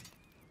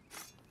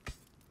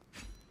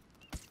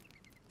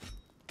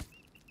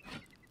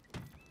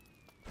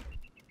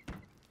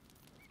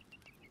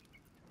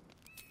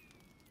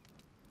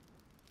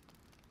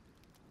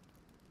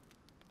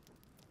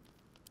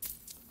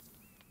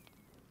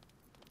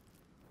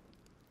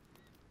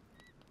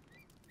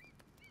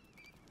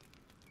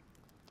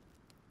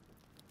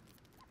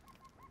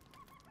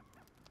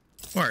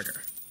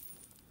 Order.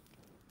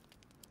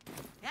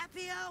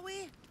 Happy, are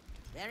we?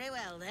 Very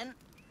well, then.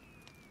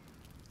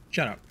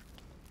 Shut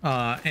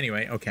up.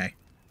 Anyway, okay.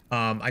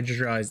 I just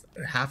realized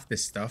half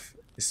this stuff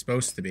is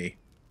supposed to be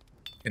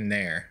in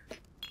there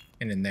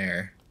and in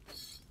there.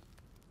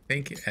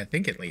 I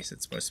think at least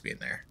it's supposed to be in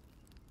there.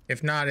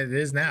 If not, it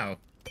is now.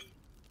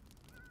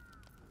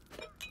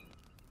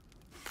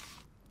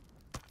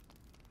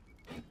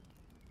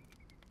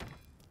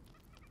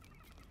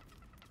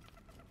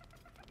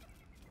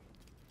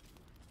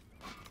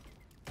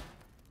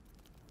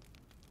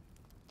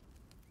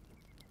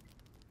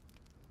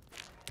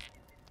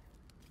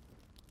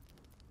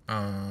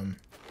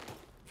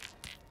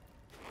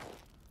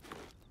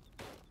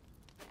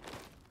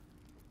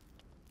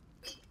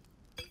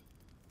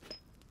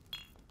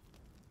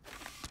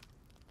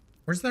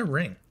 Where's that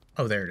ring?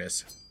 Oh, there it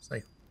is. It's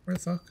like, where the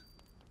fuck?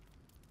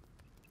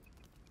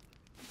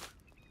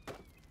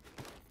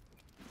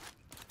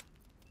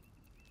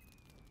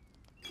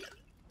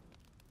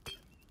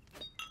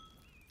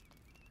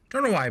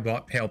 Don't know why I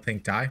bought pale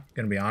pink dye,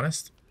 gonna be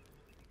honest.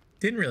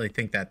 Didn't really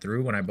think that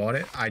through when I bought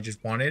it. I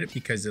just wanted it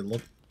because it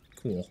looked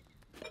cool.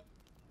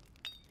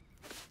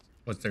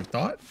 Was there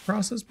thought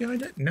process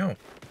behind it? No.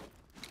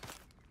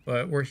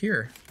 But we're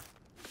here.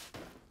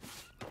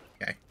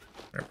 Okay.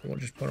 We'll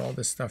just put all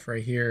this stuff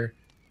right here.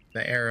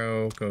 The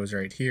arrow goes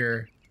right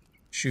here.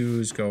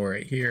 Shoes go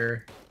right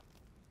here.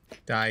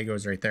 Dye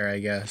goes right there, I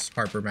guess.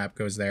 Harper map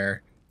goes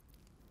there.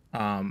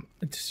 Any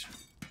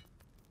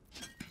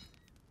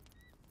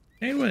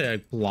way to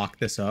like, block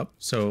this up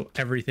so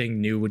everything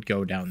new would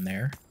go down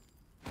there?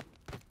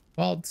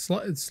 Well,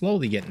 it's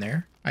slowly getting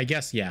there. I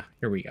guess, yeah.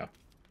 Here we go.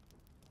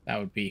 That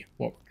would be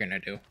what we're gonna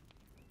do.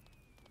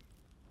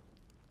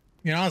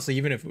 You know, honestly,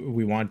 even if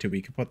we want to,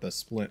 we could put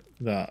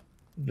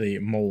the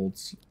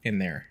molds in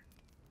there.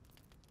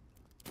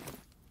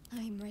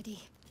 I'm ready.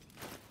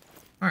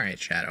 All right,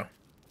 Shadow.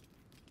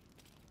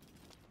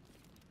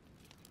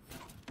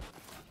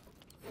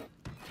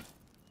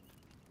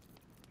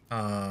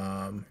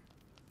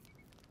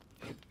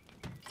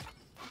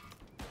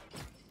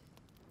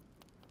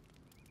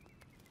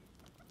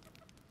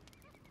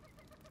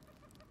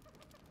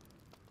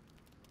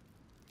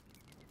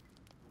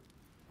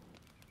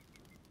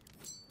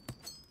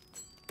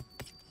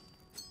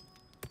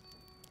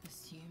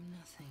 Assume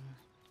nothing.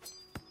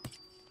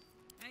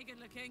 Hey, good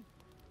looking.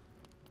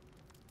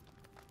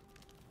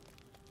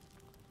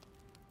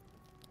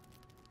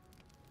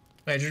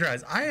 I just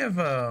realized I have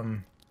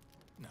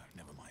No,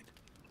 never mind.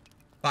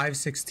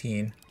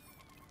 516.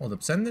 Hold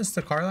up, send this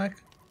to Karlak.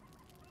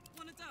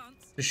 Wanna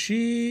dance? Does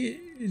she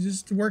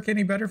just work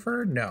any better for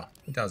her? No,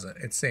 it doesn't.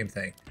 It's same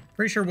thing.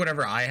 Pretty sure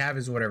whatever I have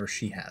is whatever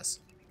she has.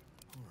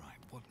 All right,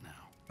 what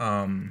now?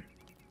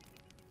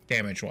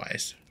 Damage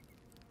wise.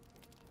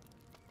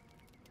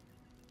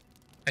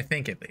 I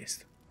think at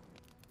least.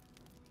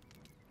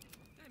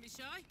 Don't be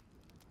shy.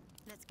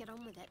 Let's get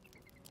on with it.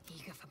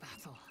 Eager for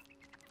battle.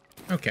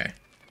 Okay.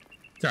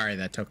 Sorry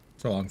that took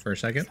so long for a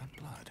second. Is that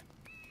blood?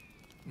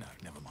 No,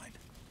 never mind.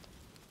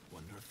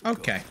 Wonder if the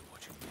Okay. gods are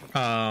watching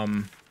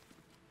me.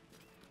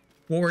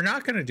 What we're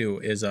not gonna do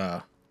is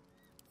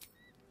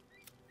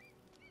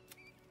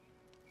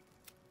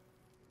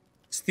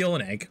steal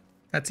an egg.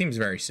 That seems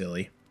very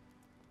silly.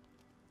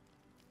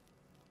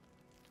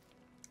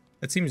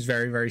 That seems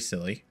very, very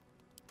silly.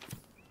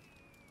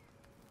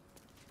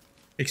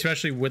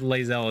 Especially with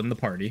Lae'zel in the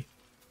party.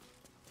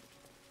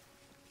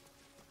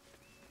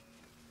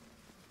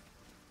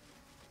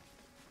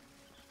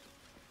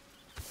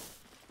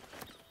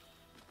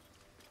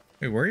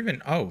 Wait, we're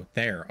even... Oh,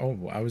 there.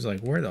 Oh, I was like,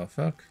 where the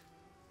fuck?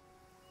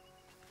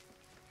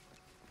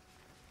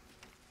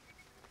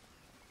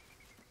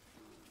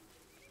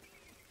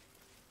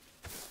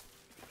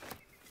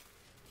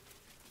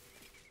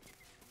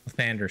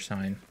 Lathander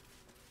sign.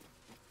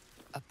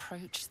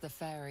 Approach the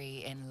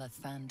fairy in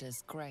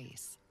Lathander's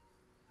grace.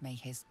 May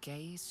his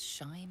gaze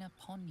shine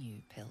upon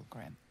you,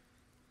 pilgrim.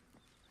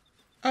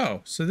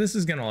 Oh, so this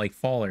is gonna like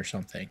fall or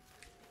something.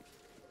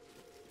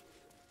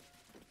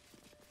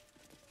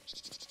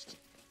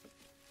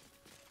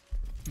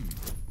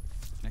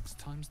 Next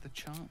time's the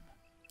charm.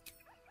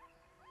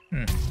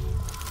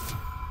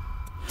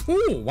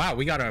 Ooh, wow,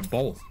 we got a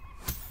both.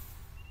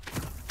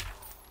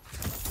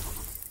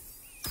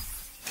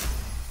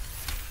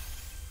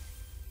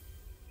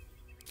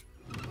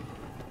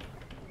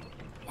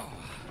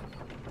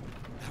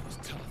 That was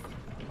tough.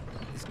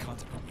 This can't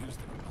have been used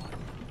in a while.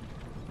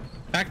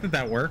 The fact that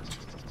that worked,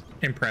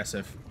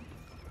 impressive.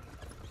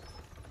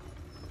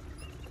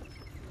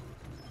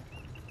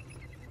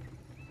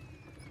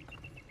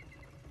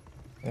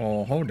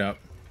 Oh, hold up.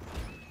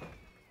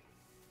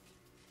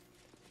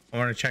 I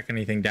want to check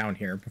anything down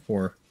here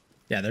before...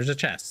 Yeah, there's a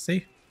chest,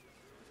 see?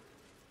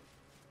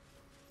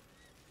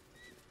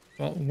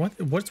 Well,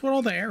 what's with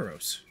all the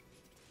arrows?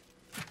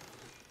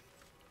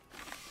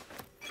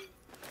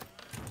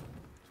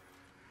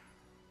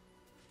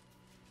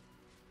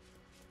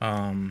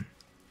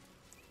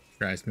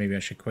 Guys, maybe I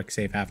should quick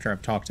save after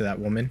I've talked to that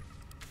woman.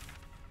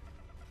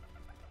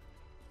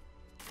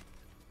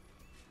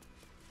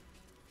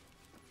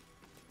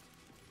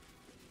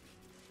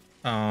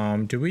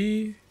 Do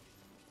we...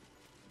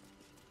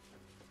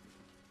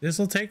 This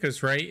will take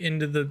us right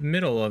into the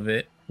middle of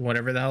it,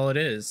 whatever the hell it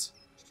is.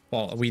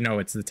 Well, we know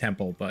it's the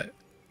temple, but...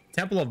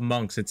 Temple of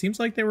Monks, it seems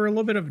like they were a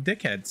little bit of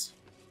dickheads.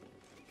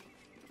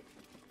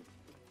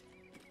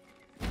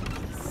 We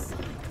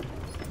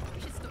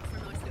should stop for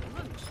a nice little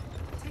lunch.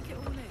 Take it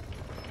all in.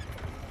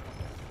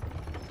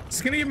 Is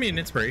this gonna give me an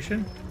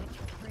inspiration?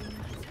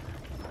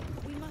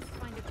 We must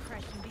find a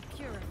creche and be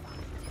purified.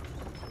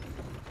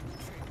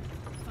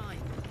 Fine.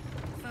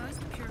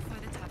 First, purify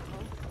the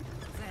tadpole.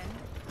 Then,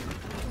 a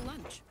little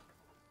lunch.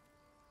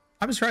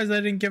 I'm surprised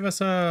they didn't give us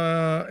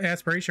a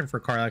aspiration for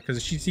Carla,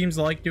 because she seems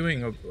to like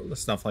doing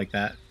stuff like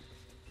that.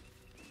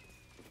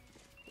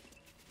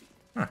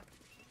 Huh.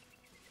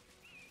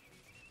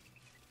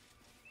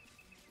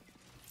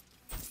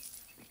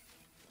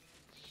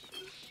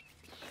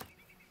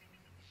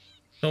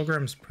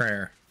 Pilgrim's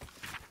Prayer.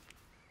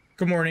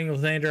 Good morning,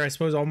 Lathander. I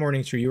suppose all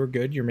mornings for you are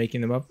good. You're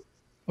making them up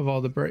of all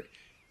the bright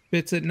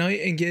bits at night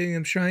and getting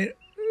them shine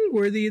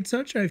worthy and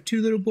such. I have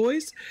 2 little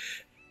boys.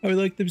 I would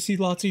like them to see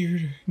lots of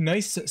your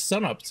nice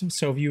sun-ups.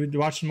 So if you would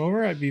watch them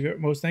over, I'd be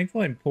most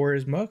thankful. I'm poor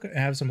as muck. I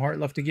have some heart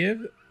left to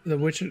give. The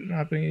witch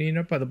not being eaten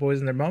up by the boys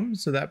and their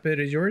mums. So that bit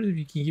is yours if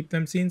you can keep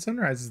them seeing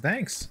sunrises.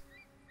 Thanks.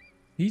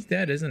 He's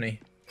dead, isn't he?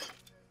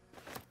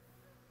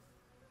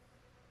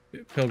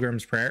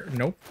 Pilgrim's Prayer.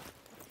 Nope.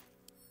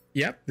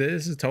 Yep,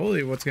 this is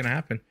totally what's going to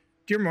happen.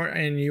 Dear Mort,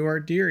 and you are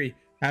dearie.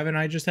 Haven't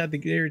I just had the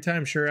dearie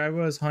time? Sure I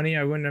was, honey.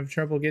 I wouldn't have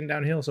trouble getting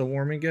downhill. So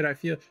warm and good. I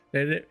feel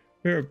that it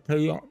here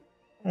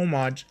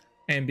homage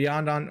and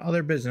beyond on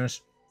other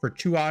business for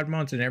 2 odd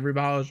months, and every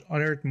bottle has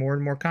unearthed more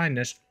and more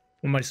kindness.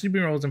 When my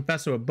sleeping rolls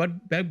infested with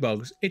bed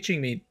bugs,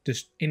 itching me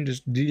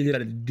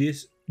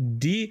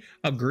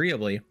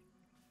disagreeably.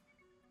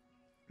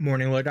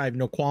 Morning look, I have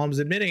no qualms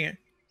admitting it.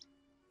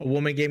 A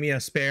woman gave me a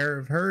spare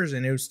of hers,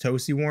 and it was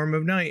toasty warm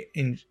of night,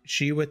 and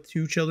she with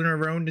 2 children of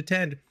her own to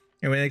tend.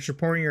 And when extra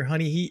pouring your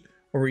honey heat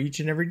over each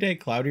and every day,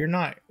 cloudy or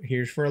not.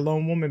 Here's for a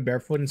lone woman,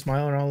 barefoot and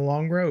smiling on a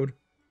long road.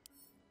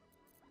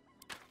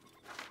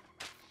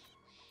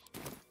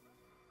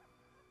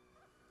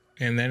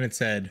 And then it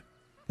said,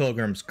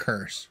 Pilgrim's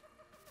Curse.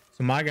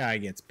 So my guy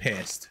gets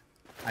pissed.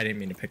 I didn't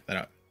mean to pick that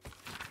up.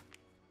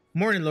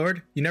 Morning,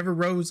 Lord. You never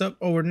rose up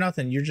over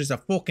nothing. You're just a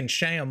fucking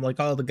sham like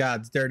all the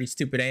gods. Dirty,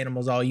 stupid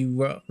animals. All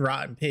you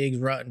rotten pigs.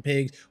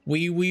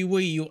 Wee.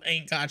 You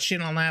ain't got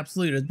shit on the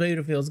absolute. As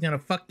Beautiful's gonna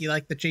fuck you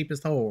like the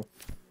cheapest whore.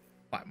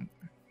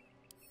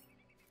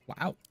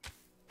 Wow.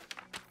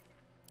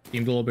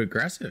 Seemed a little bit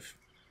aggressive.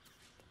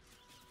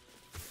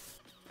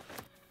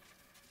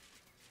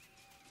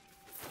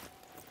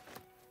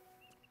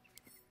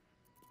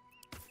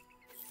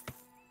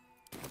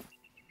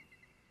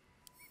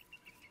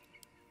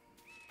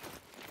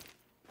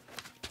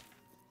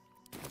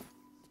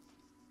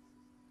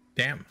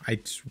 Damn,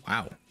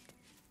 wow.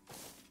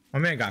 My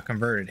man got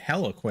converted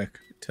hella quick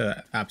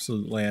to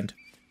absolute land.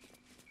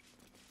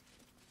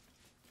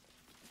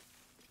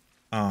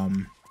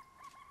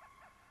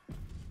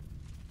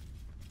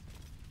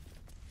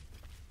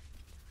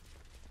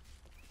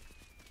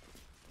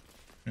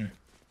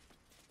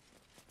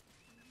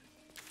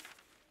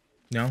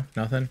 No,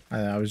 nothing.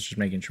 I was just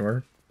making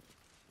sure.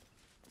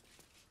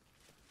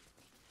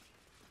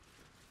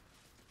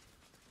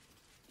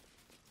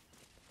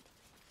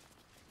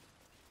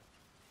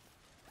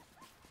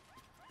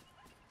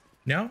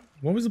 No?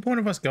 What was the point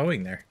of us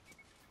going there?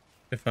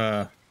 If,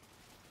 I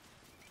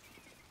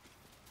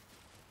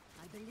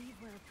believe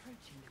we're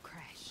approaching the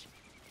crash.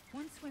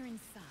 Once we're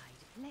inside,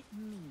 let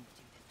me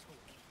do the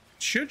talking.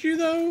 Should you,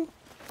 though?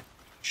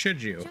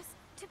 Should you? Just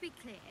to be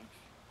clear,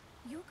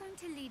 you're going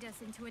to lead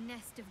us into a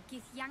nest of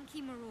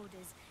Githyanki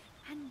marauders,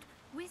 and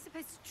we're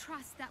supposed to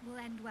trust that will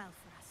end well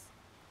for us.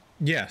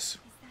 Yes.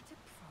 Is that a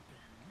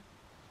problem?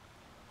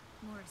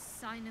 More a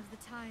sign of the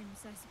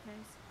times, I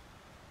suppose.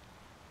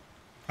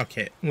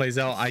 Okay,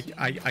 Lae'zel,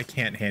 I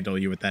can't handle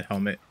you with that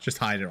helmet. Just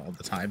hide it all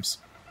the times.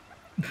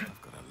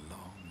 I've got a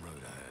long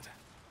road ahead.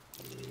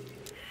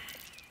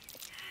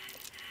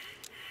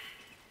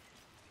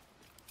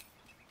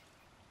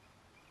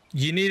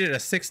 You needed a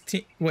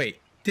 16...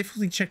 Wait,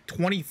 difficulty check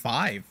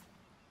 25.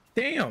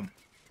 Damn.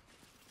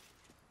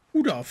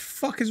 Who the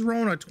fuck is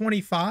rolling a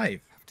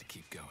 25? Have to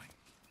keep going.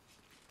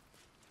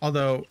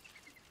 Although,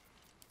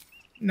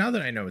 now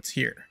that I know it's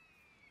here...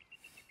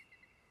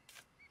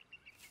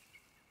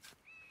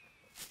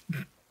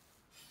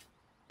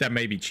 that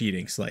may be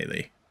cheating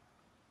slightly.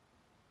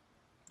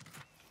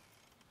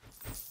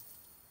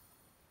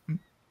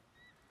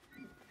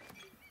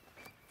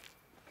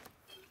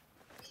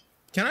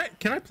 Can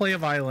I play a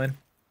violin?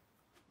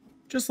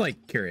 Just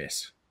like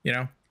curious, you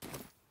know?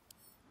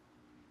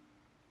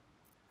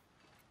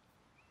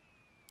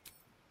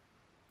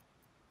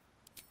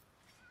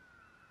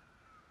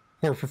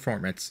 Poor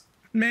performance.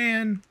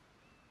 Man.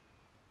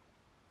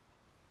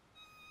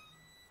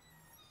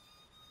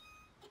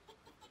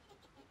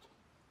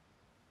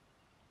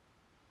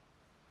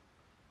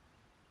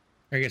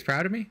 Are you guys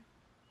proud of me?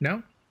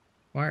 No?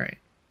 All right.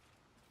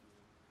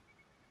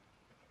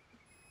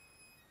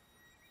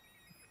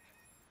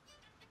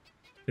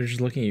 They're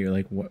just looking at you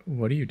like,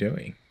 what are you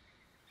doing?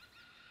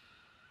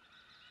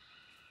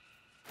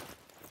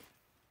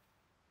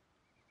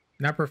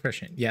 Not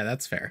proficient. Yeah,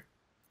 that's fair.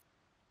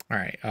 All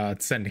right,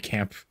 let's send to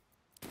camp.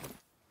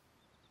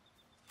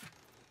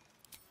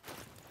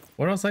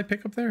 What else I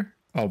pick up there?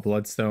 Oh,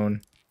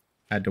 bloodstone.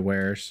 Add to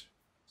wares.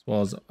 As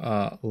well as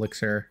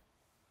elixir.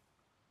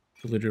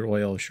 Diluted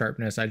oil of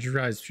sharpness. I just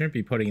realized I shouldn't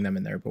be putting them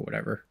in there, but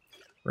whatever.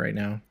 Right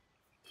now.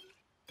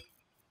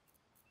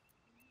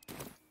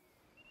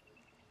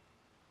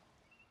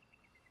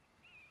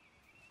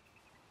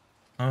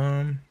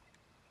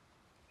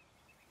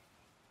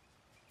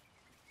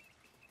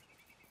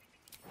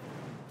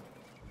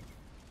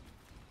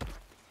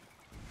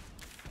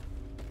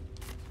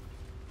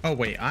 Oh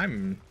wait,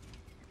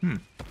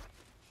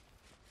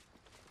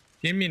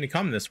 didn't mean to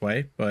come this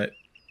way, but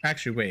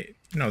actually wait.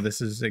 No,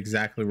 this is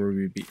exactly where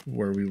we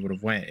would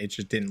have went. It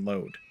just didn't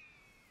load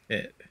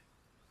it.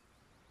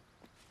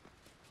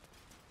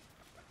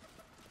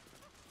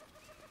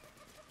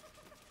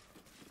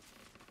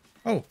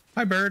 Oh,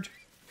 hi, bird.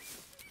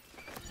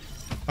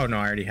 Oh, no,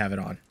 I already have it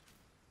on.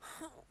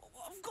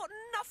 I've got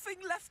nothing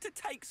left to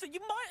take, so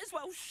you might as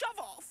well shove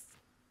off.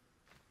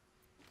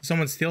 Did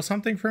someone steal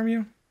something from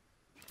you?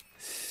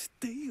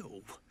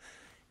 Steal?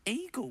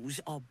 Eagles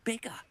are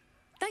bigger.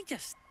 They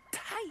just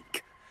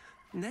take.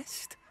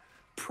 Nest,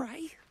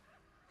 prey,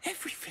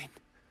 everything.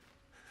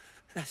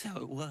 That's how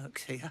it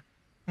works here.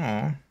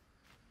 Aw.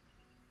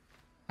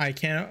 I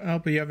can't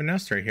help but you have a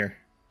nest right here.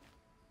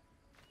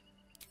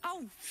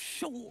 Oh,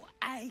 sure,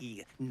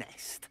 a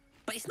nest.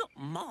 But it's not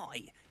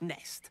my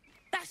nest.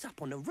 That's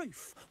up on the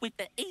roof with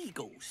the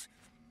eagles.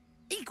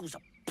 Eagles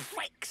are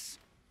pricks.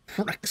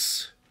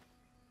 Pricks.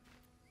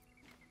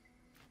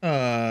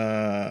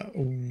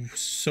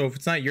 So if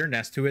it's not your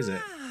nest, who is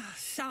it?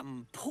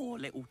 Some poor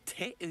little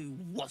tit who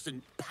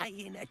wasn't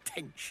paying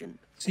attention.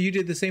 So you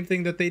did the same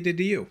thing that they did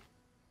to you.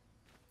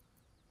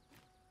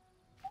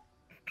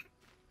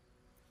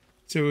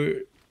 So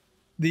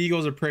the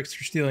eagles are pricks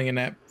for stealing a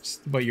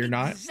nest, but you're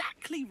not?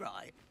 Exactly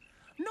right.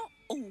 Not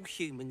all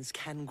humans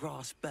can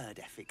grasp bird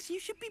ethics. You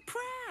should be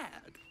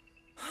proud.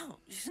 Oh,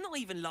 it's not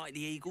even like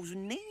the eagles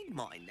need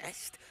my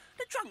nest.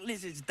 The drunk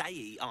lizards they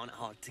eat aren't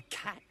hard to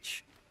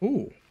catch.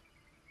 Ooh.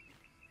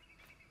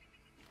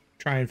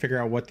 Try and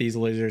figure out what these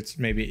lizards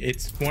maybe.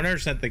 It's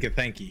 100% the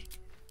Githyanki.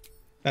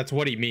 That's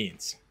what he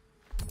means.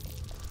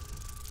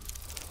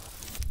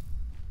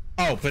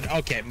 Oh, but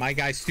okay, my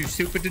guy's too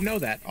stupid to know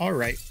that. All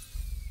right.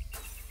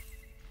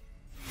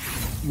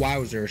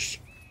 Wowzers.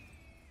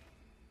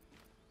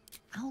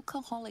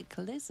 Alcoholic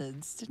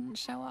lizards didn't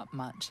show up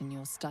much in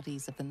your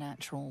studies of the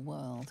natural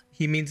world.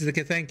 He means the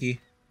Githyanki.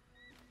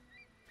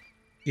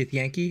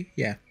 Githyanki?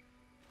 Yeah.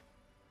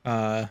 Do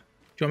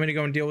you want me to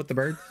go and deal with the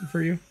bird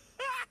for you?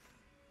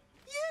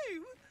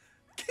 You?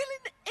 Kill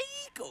an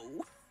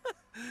eagle?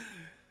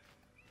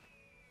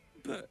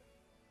 But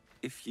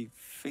if you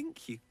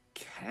think you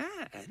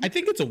can... I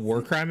think it's a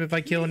war crime if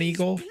I kill an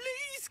eagle.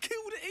 Please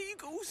kill the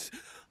eagles.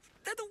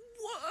 They're the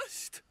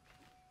worst.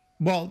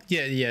 Well,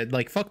 yeah,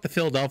 like, fuck the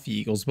Philadelphia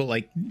Eagles, but,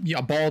 like,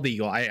 a bald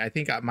eagle, I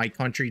think my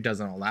country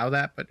doesn't allow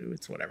that, but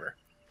it's whatever.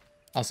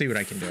 I'll see what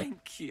I can do.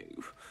 Thank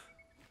you.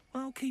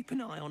 I'll keep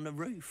an eye on the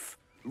roof.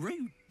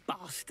 Rude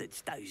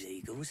bastards, those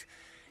eagles.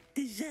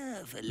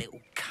 Deserve a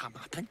little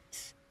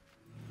comeuppance.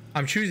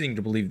 I'm choosing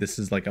to believe this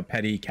is, like, a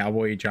petty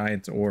Cowboy,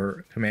 Giants,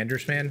 or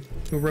Commanders fan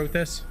who wrote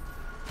this.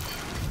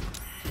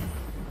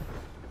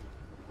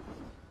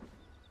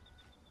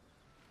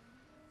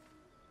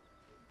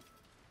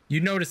 You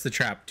notice the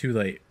trap too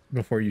late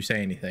before you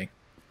say anything.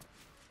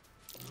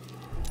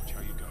 Watch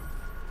how you go.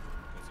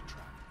 There's a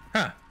trap.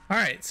 Huh.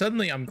 Alright,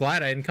 suddenly I'm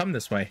glad I didn't come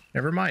this way.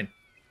 Never mind.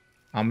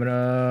 I'm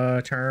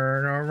gonna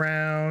turn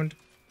around.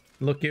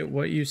 Look at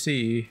what you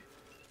see.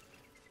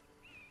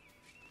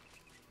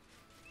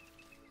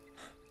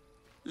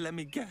 Let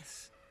me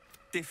guess.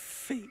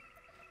 Defeat.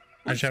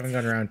 I just haven't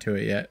gotten around to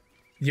it yet.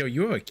 Yo,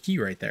 you have a key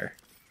right there.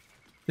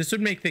 This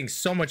would make things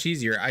so much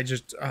easier. I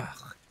just...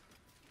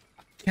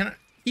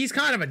 He's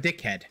kind of a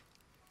dickhead.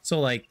 So,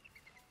 like...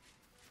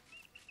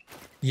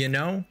 You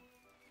know?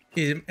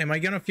 Am I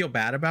gonna feel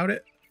bad about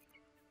it?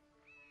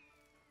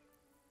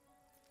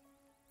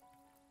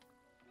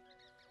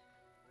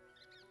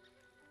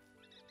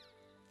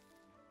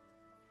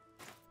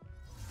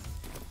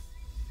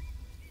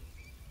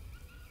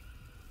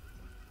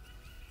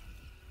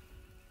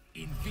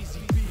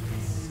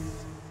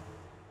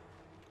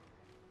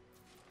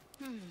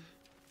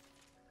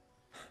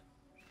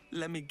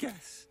 Let me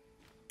guess.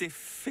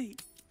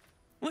 Defeat.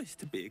 Well, it's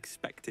to be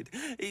expected.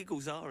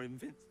 Eagles are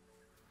invincible.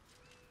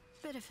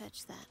 Better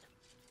fetch that.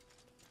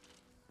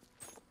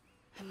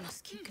 I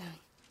must keep going.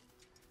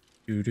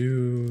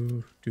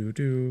 Doo-doo.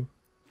 Doo-doo.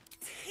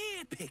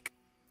 Tear pick.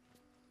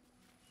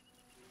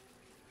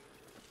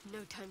 No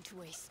time to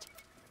waste.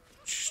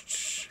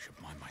 Should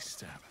mind my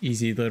step.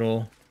 Easy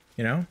little,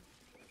 you know?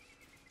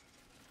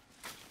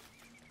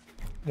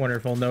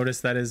 Wonderful. Notice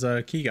that his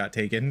key got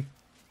taken.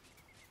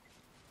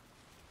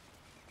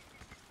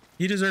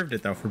 He deserved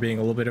it, though, for being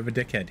a little bit of a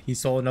dickhead. He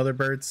stole another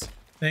bird's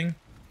thing.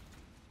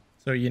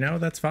 So, you know,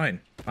 that's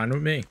fine. Fine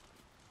with me.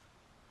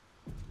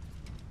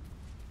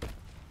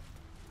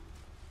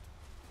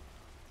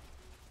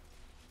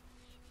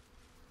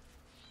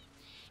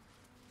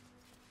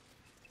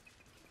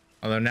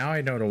 Although now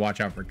I know to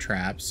watch out for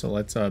traps, so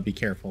let's be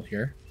careful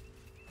here.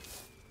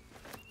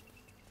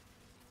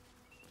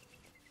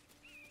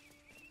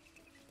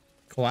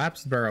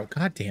 Collapsed burrow.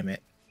 God damn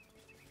it.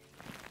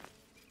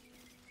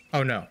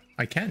 Oh, no.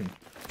 I can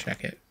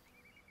check it.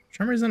 For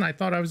some reason, I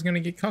thought I was going to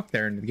get cucked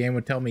there, and the game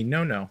would tell me,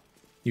 no,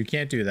 you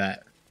can't do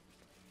that.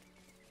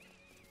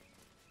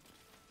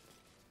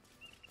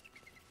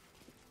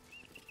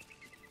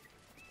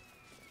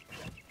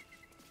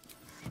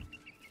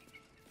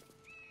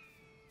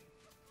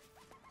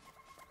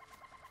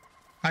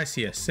 I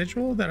see a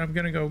sigil that I'm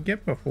going to go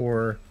get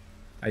before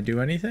I do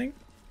anything.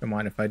 Don't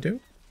mind if I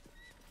do.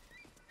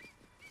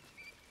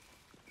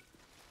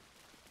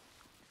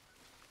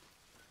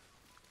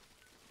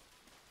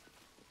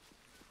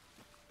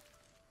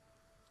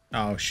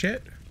 Oh,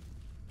 shit.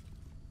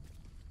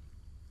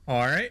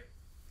 All right.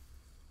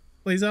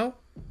 Lae'zel,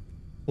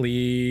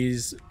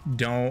 please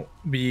don't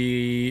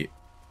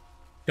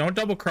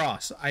double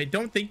cross. I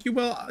don't think you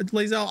will,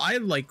 Lae'zel. I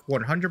like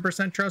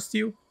 100% trust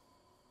you.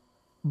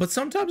 But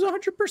sometimes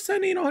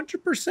 100% ain't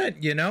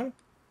 100%, you know?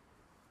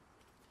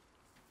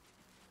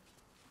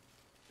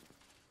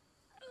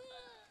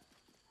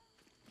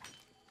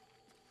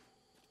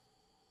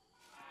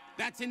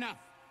 That's enough.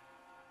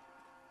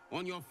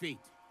 On your feet.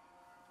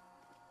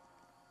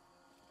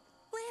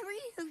 Where are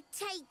you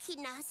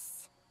taking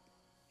us?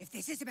 If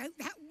this is about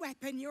that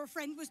weapon your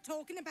friend was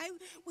talking about,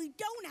 we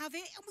don't have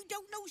it and we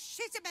don't know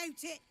shit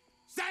about it.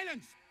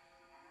 Silence!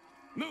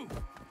 Move!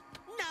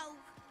 No.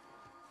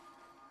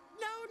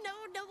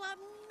 No, I'm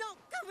not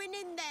going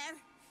in there.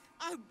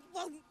 I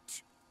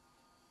won't.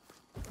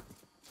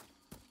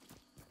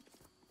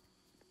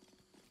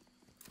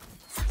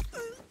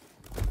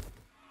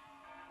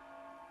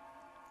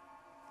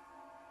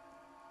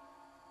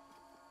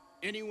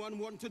 Anyone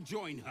want to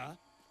join her?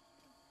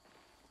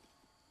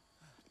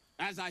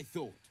 As I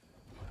thought.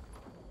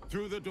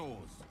 Through the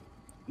doors.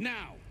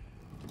 Now!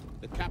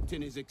 The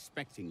captain is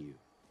expecting you.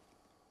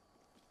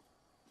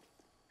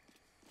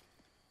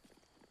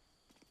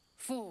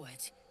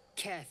 Forward,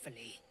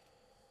 carefully.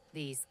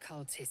 These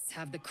cultists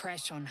have the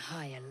crash on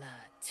high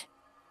alert.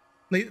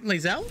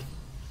 Lae'zel?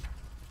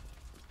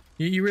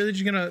 You really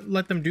just gonna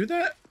let them do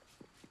that?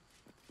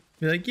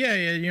 Be like, yeah,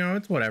 you know,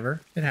 it's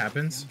whatever. It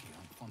happens.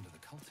 I'm fond of the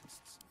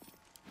cultists.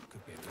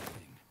 Could be a good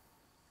thing.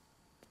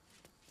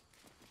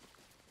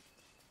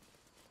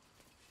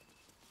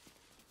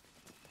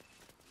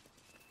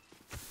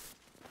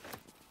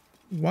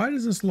 Why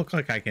does this look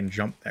like I can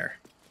jump there?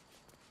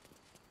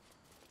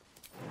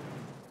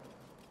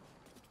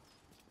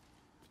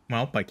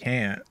 Well, I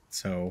can't,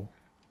 so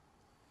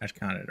that's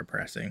kind of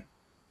depressing.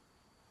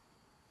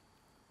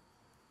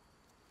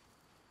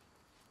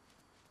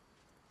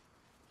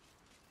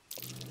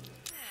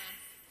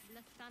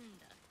 The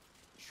Thunder,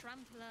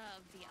 Trampler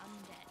of the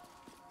Undead.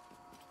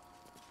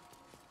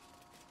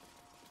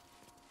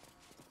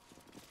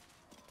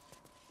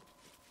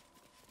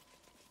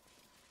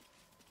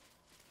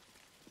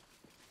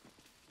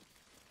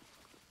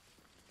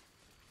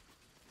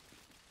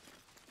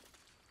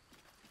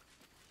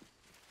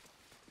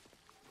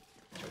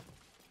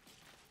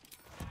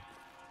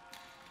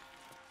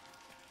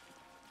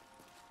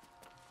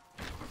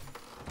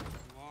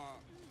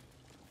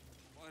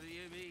 What do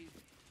you mean?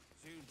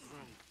 Too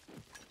drunk.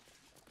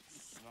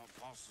 It's not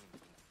possible.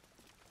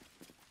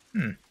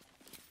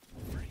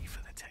 Free for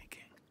the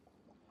taking.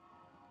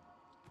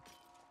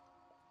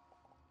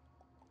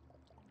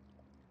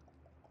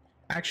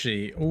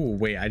 Actually, oh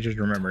wait, I just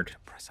remembered.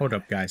 Hold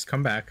up, guys,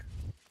 come back.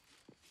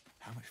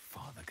 How much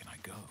farther can I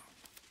go?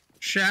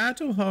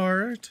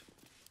 Shadowheart,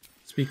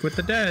 speak with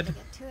the dead.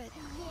 Get to it.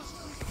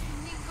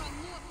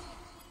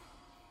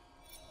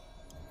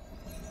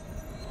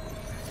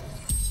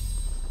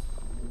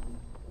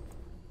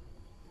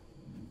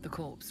 The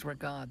corpse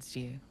regards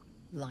you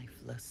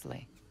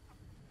lifelessly.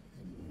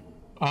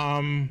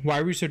 Why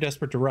are we so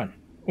desperate to run?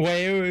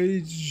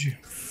 Wait.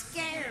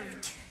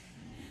 Scared.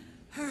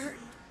 Hurt.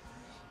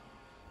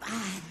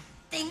 Bad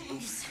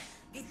things.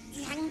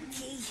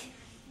 Yankee.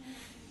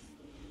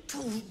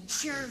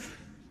 Torture.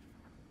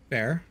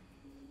 Fair.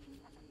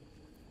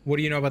 What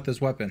do you know about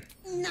this weapon?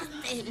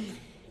 Nothing.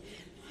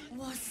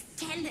 Was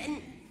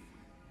telling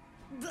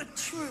the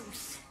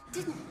truth.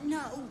 Didn't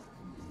know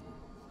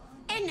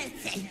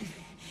anything.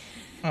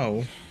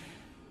 Oh.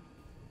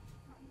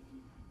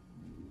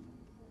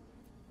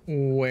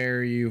 Where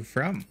are you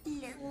from?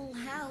 Little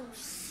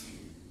house.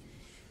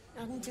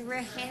 Under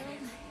a hill.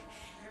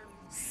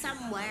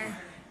 Somewhere.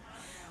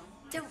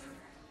 Don't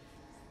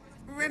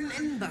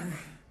remember.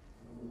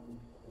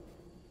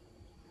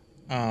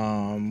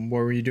 What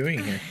were you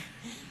doing here?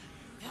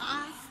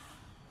 Path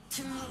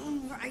to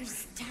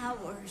Moonrise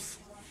Towers.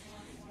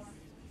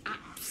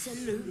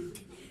 Absolute.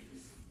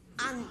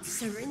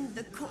 Answering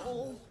the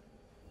call.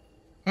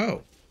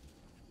 Oh.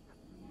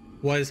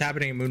 What is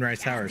happening at Moonrise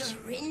Towers?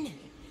 Gathering.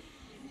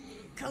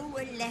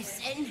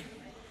 Coalescing.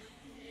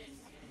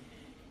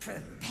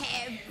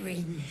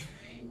 Preparing.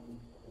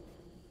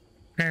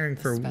 Preparing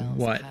for Spell's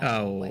what?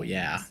 power Oh, wanes.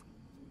 yeah.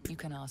 You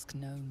can ask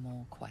no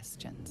more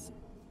questions.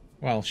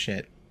 Well,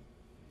 shit.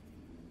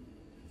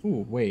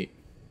 Ooh, wait.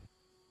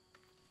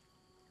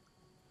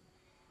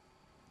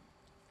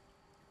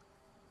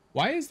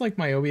 Why is like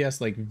my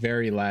OBS like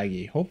very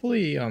laggy?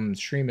 Hopefully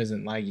stream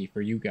isn't laggy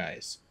for you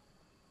guys.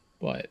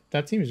 But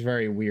that seems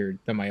very weird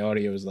that my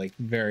audio is like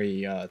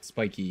very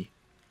spiky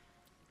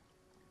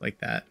like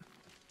that.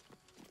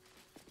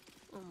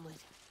 Onward.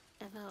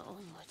 Ever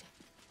onward.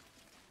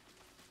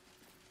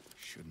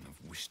 Shouldn't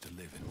have wished to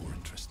live in more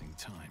interesting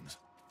times.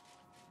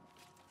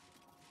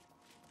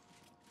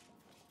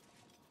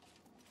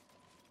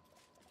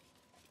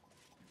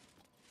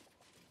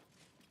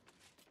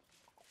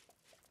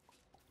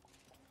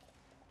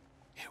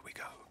 Here we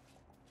go.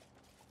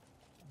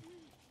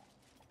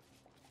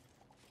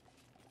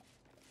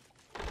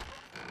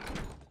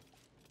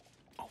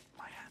 Oh,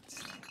 my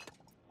hands.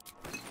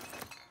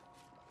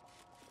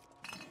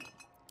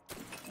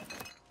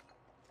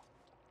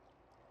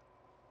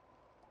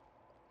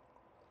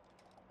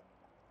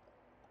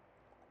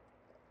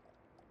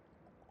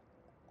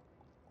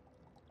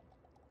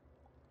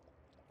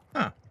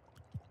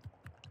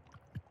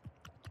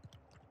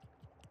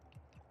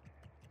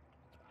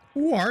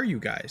 Who are you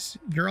guys?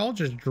 You're all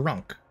just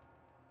drunk.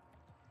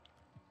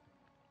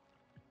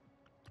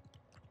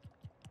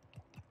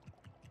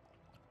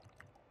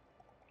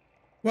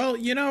 Well,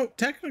 you know,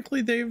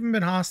 technically they haven't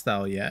been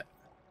hostile yet.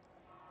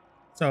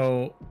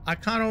 So I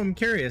kind of am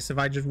curious if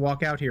I just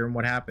walk out here and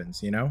what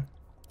happens, you know?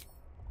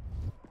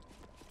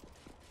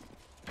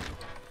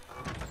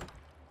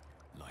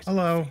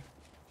 Hello.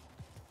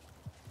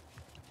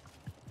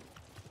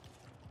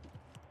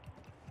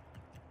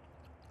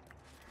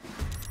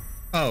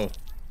 Oh.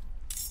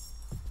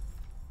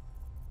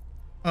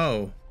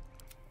 Oh.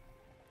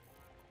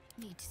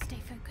 Need to stay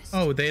focused.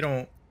 Oh, they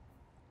don't.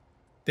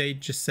 They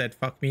just said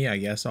fuck me, I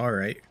guess. All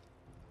right.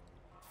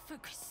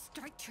 Focus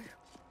straight through.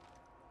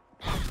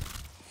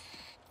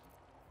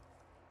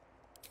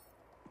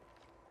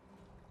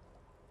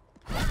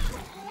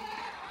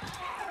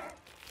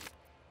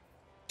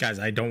 Guys,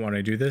 I don't want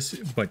to do this,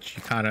 but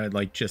you kind of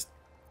like you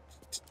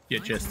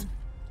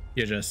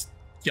just,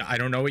 yeah, I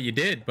don't know what you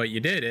did, but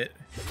you did it.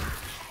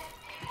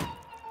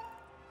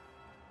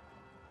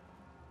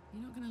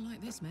 You're not gonna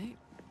like this, mate.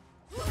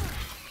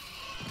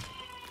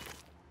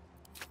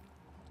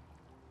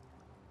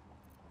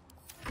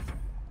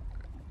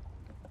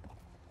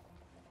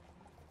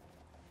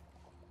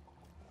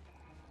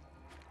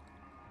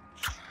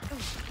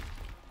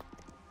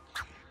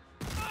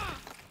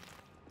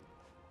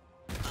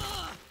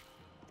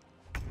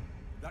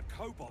 That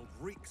kobold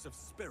reeks of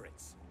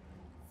spirits.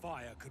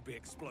 Fire could be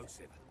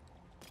explosive.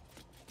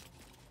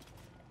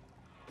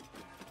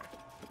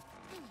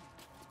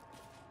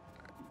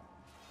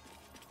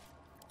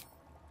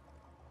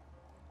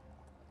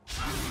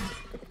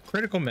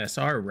 Critical miss.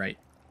 All right.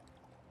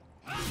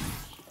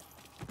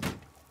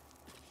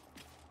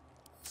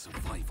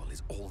 Survival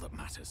is all that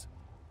matters.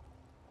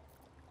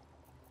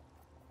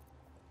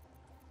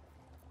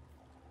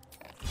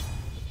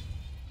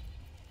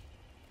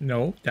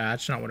 No,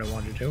 that's not what I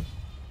wanted to do.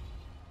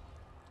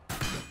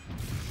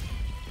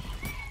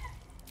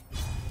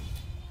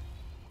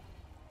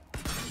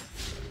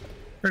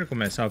 Critical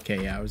miss.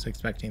 Okay, yeah, I was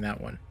expecting that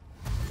one.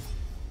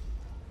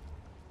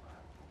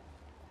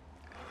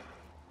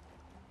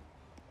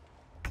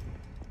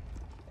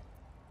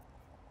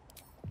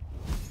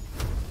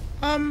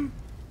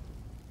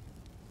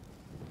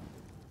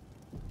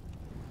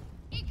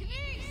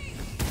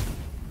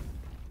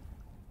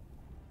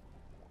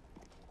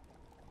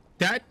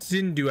 That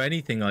didn't do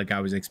anything like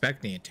I was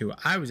expecting it to.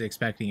 I was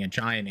expecting a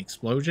giant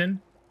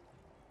explosion.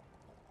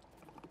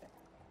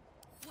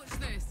 Watch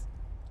this.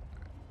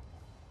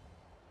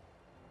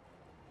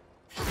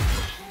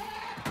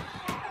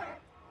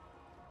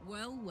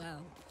 Well,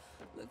 well.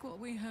 Look what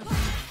we have here.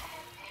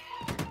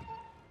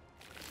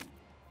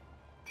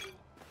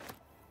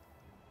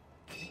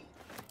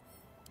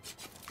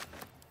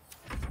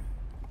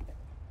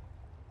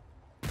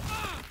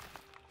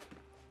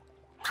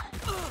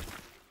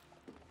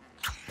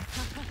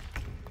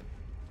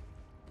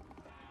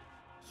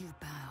 You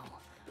bow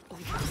or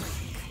you break.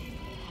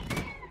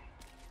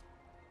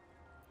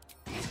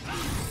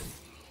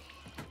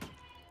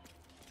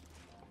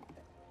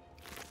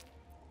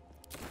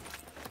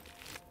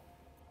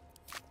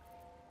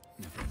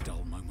 Never a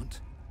dull moment.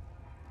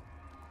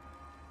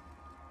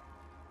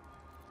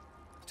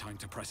 Time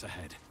to press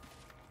ahead.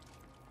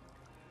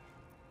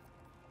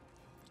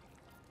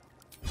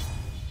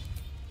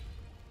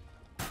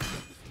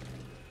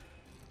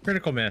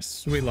 Critical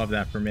miss. We love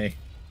that for me.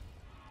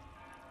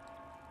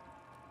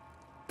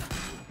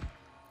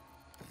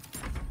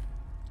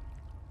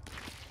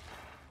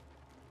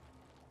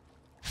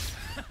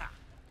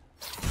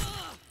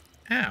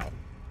 Ow.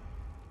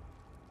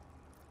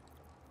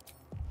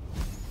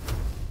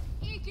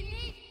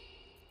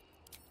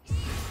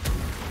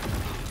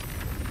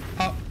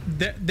 Oh,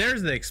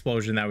 there's the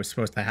explosion that was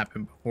supposed to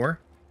happen before.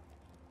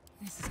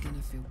 This is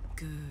gonna feel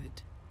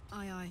good.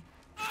 Aye, aye.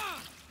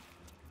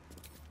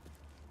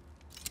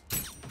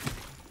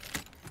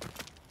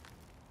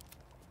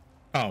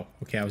 Oh,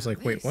 okay. I was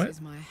like, wait, what? This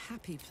is my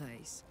happy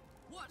place.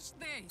 Watch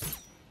this.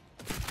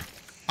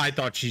 I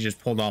thought she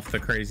just pulled off the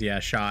crazy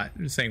ass shot,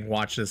 saying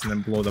watch this and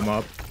then blow them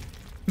up.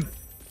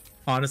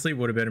 Honestly,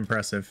 would have been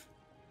impressive.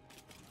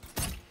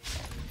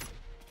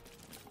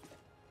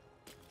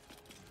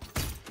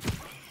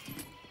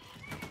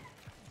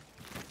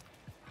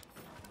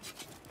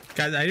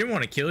 Guys, I didn't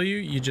want to kill you.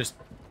 You just...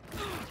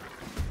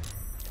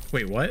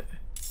 Wait, what?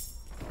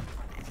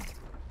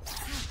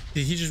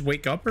 Did he just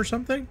wake up or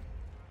something?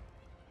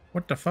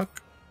 What the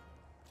fuck?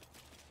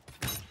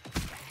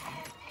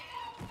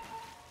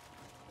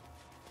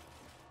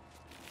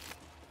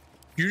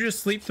 You just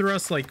sleep through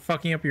us like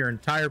fucking up your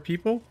entire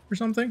people or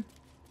something?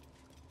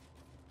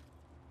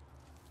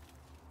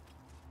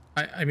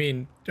 I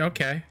mean,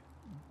 okay.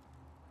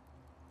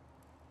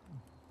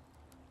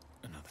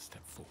 Another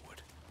step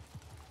forward.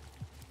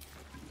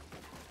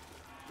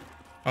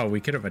 Oh, we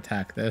could have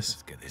attacked this.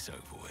 Let's get this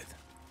over with.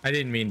 I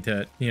didn't mean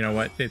to. You know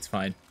what? It's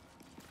fine.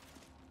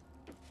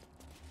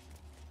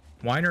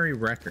 Winery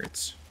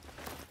records.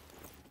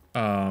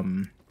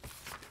 Oh.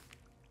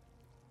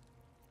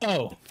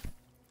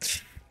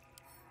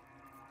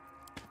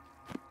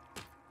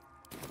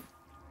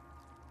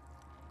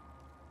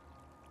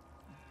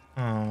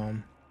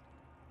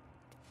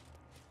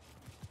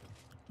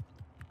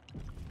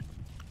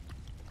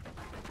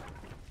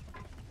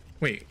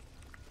 Wait.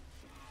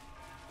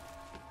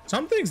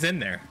 Something's in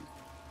there.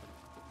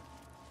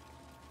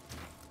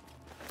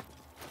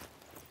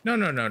 No,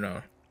 no, no,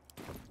 no.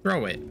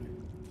 Throw it.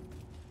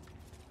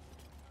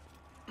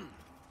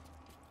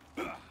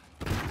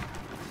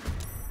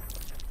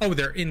 Oh,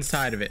 they're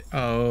inside of it.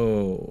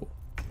 Oh.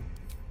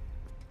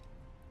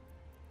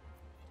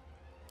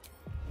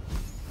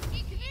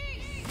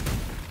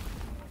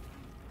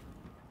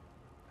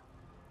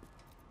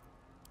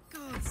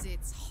 Gods,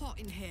 it's hot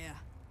in here.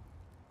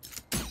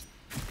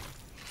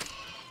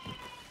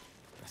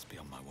 Let's be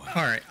on my way.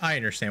 All right, I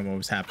understand what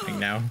was happening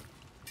now.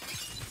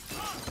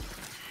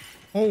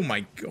 Oh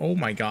my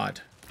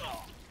god.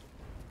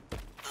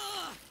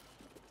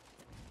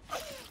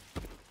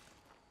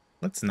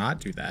 Let's not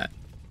do that.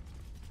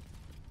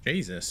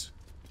 Jesus.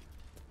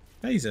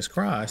 Jesus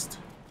Christ.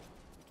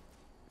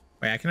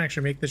 Wait, I can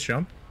actually make this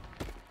jump?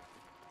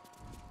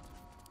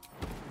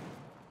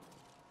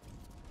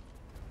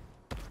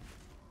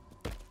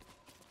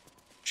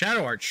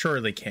 Shadow Art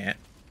surely can't.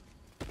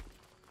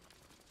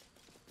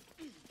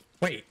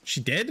 Wait,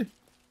 she did?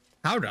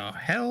 How the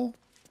hell?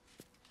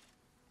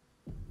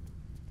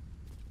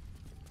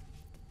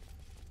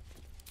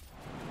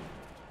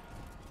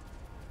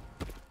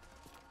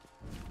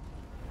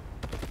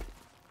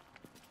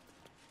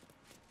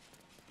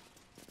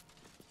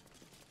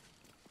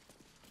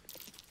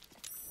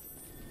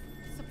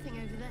 Something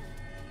over there.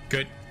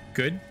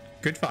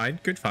 Good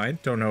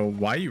find. Don't know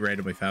why you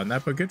randomly found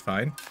that, but good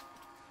find.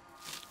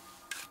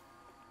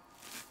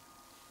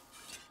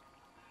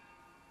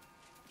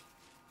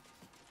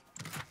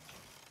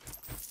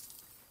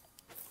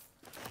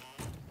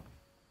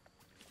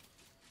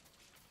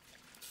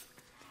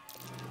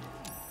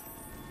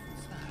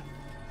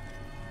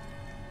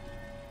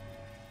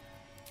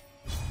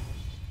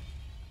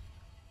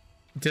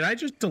 Did I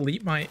just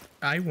delete my...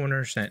 I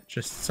 100%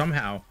 just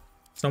somehow,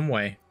 some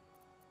way,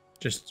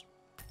 just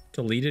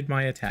deleted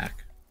my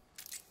attack.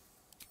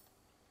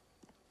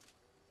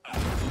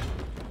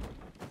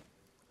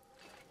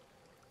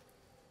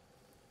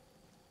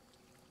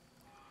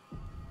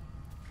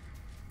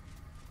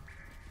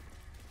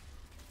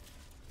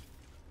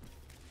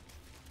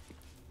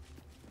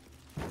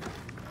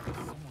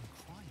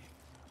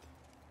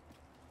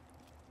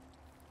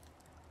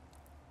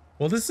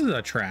 Well, this is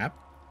a trap.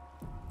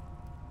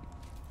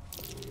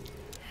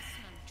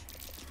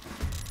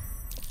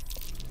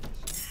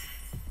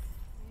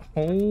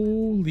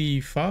 Holy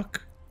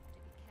fuck.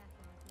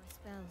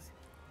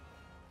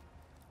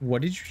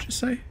 What did you just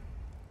say?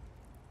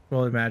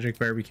 Well, magic,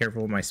 better be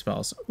careful with my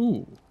spells.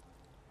 Ooh.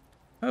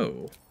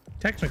 Oh.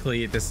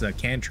 Technically, this is a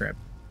cantrip.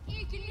 I'm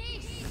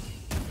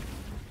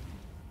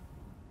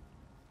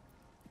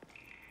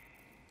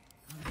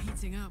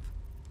heating up.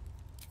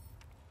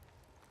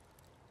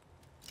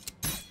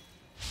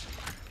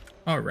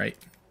 All right.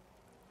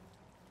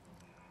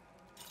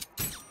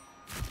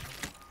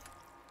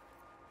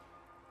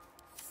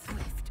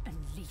 Swift and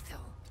lethal.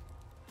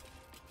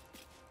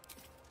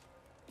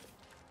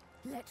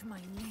 Let my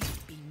name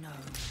be known.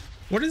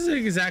 What does it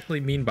exactly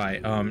mean by,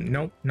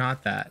 nope,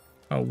 not that.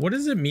 Oh, what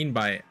does it mean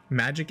by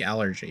magic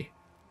allergy?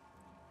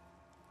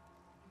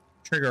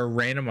 Trigger a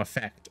random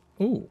effect.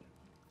 Ooh.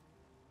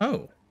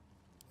 Oh.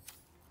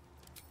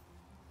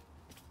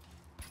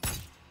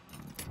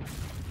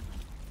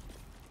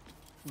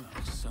 Well,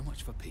 so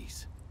much for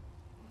peace.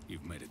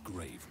 You've made a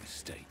grave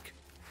mistake.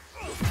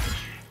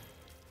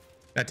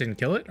 That didn't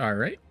kill it? All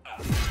right.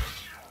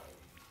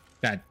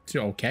 That's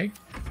okay.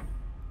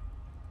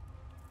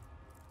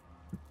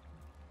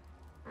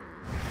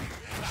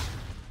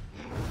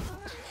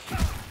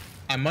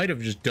 I might have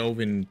just dove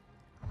in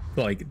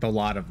like the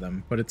lot of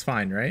them, but it's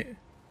fine, right?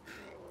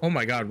 Oh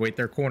my god, wait,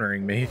 they're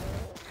cornering me.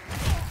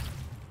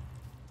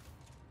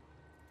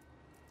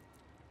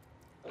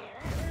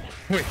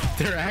 Wait,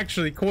 they're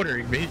actually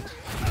cornering me.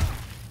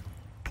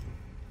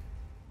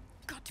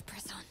 Got to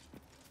press on.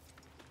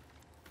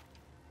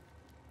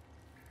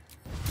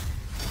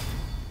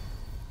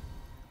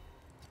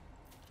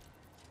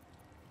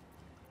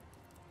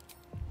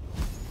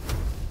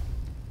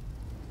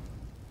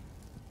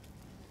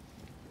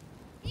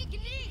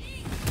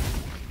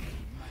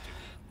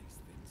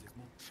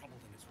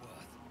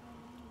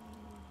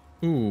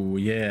 Ooh,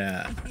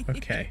 yeah.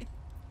 Okay.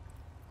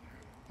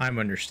 I'm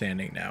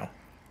understanding now.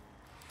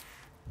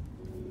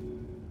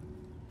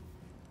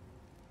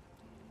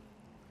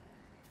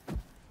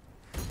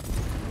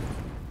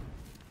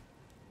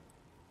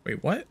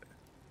 Wait, what?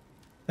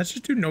 That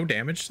should do no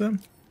damage to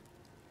them?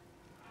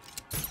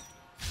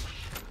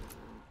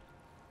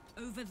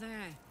 Over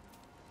there.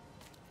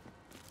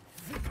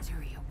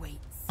 Victory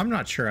awaits. I'm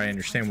not sure I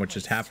understand what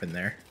just happened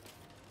there.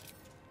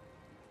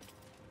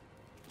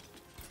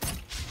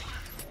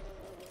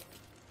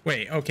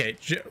 Wait, okay.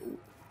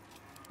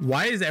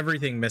 Why is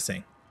everything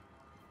missing?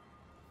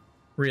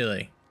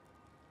 Really?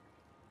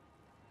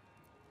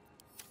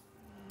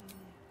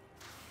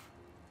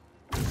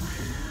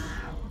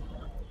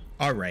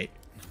 All right.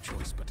 No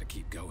choice but to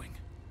keep going.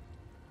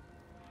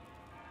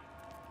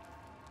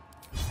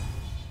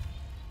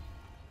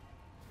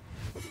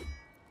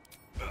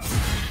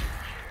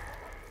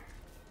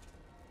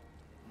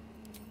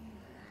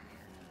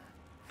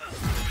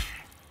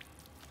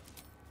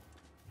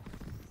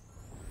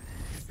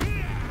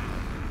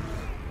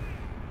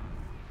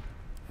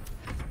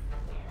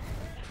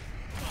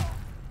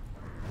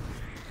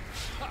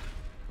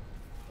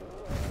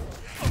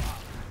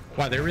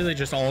 Wow, they're really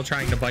just all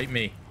trying to bite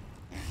me.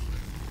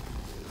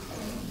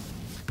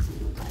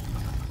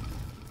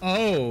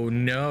 Oh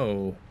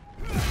no.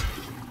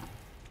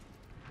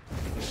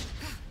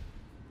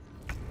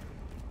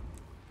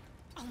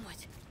 Onward.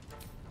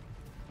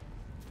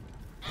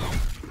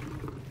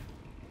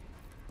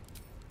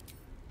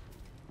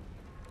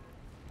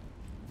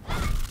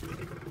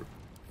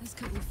 Let's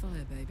cut your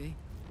fire, baby.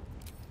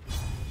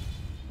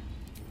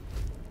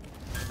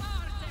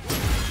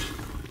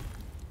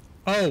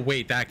 Oh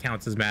wait, that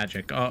counts as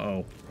magic.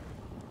 Uh-oh.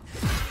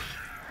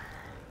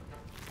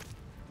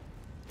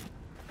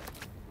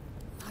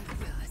 I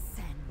will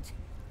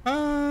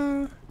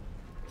ascend.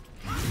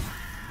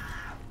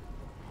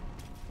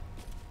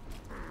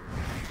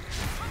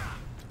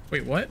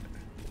 Wait, what?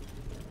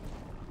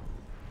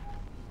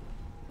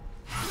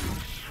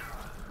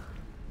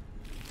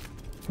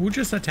 Who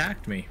just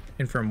attacked me?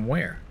 And from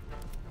where?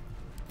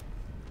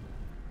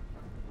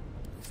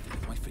 Stay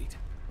on my feet.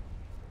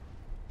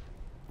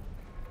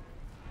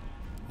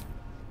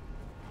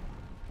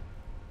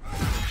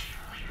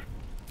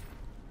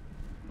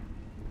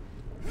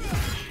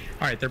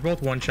 All right, they're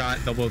both one shot.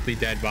 They'll both be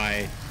dead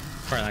by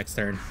Karlak's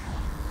turn.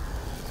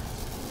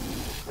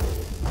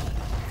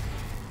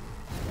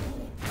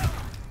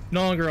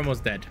 No longer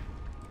almost dead.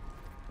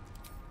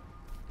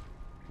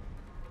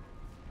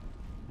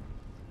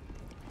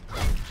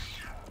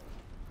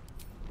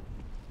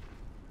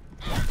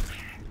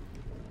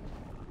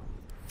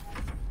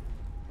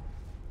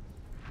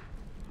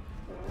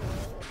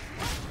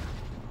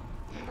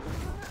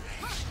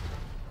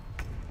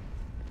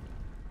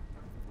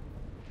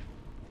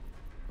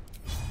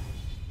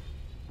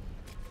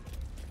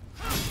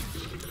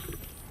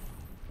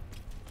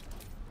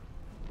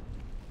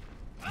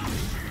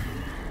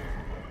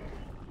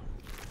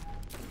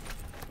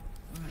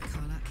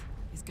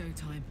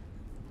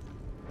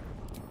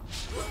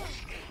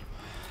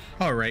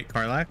 All right,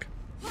 Karlak.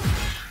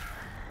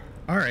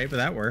 All right, but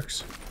that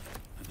works.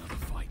 Another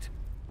fight.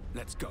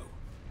 Let's go.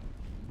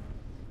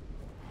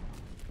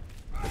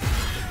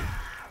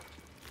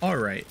 All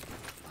right.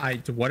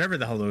 Whatever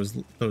the hell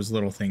those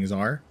little things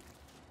are.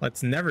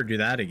 Let's never do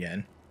that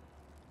again.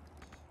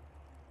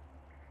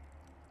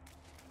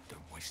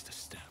 Don't waste a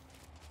step.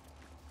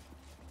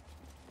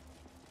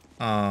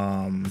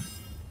 Well,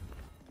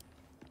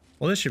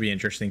 this should be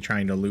interesting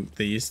trying to loot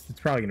these. It's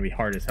probably going to be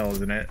hard as hell,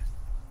 isn't it?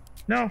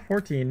 No,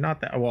 14, not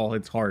that. Well,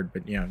 it's hard,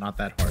 but you know, not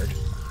that hard.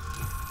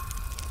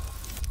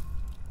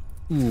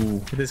 Ooh,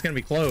 this is going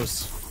to be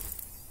close.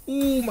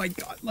 Oh my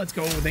god, let's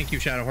go. Thank you,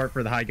 Shadowheart,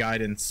 for the high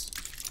guidance.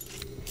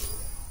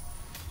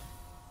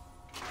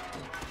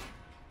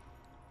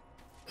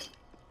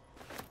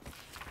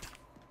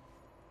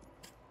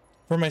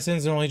 For my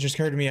sins, it only just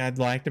occurred to me I'd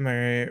lacked in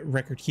my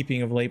record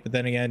keeping of late, but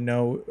then again,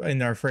 no,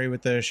 in our fray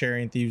with the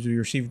Sharian thieves, we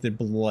received the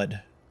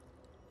blood.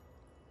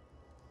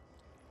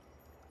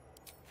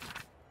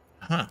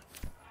 Huh.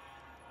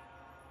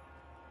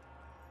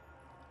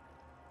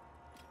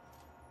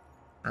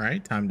 All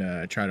right, time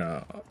to try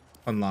to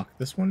unlock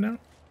this one now.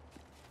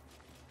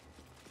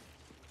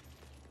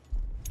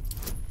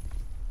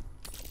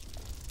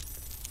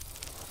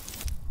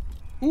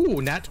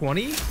 Ooh, nat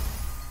 20.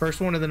 First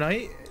one of the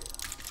night.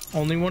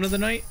 Only one of the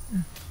night.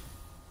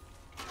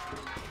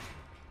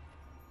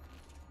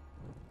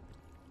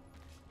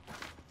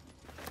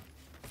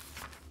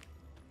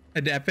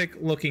 An epic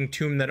looking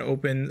tomb that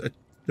opened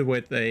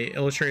with a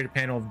illustrated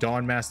panel of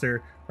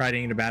Dawnmaster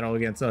riding into battle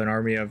against an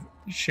army of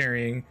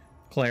Sharian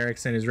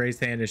clerics, and his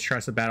raised hand, his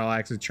trusted battle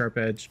axe, its sharp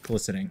edge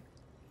glistening.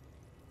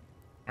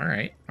 All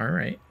right, all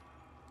right,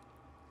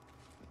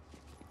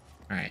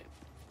 all right.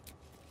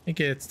 I think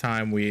it's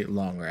time we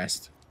long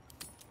rest.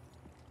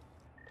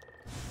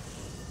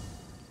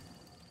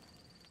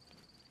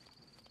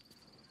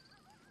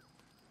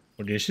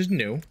 Well, this is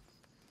new.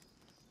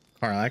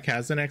 Karlak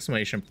has an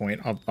exclamation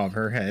point above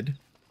her head.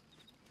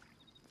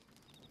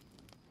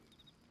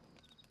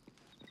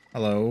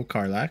 Hello,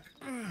 Karlak.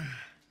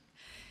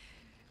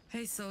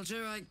 Hey,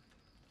 soldier,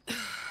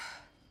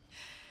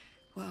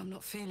 well, I'm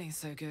not feeling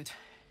so good.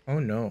 Oh,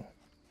 no.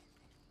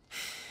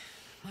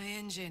 My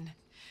engine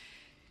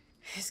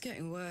is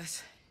getting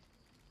worse.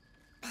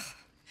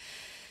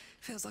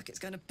 Feels like it's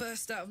going to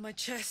burst out of my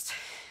chest.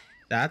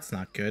 That's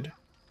not good.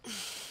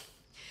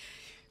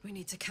 We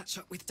need to catch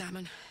up with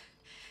Damon.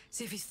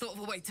 See if he's thought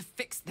of a way to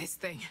fix this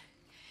thing.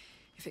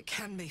 If it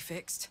can be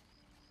fixed.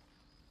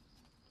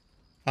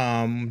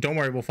 Don't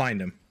worry, we'll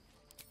find him.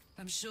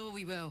 I'm sure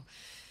we will.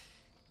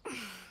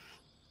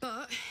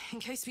 But, in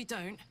case we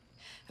don't,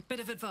 a bit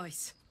of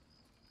advice.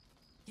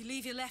 You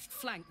leave your left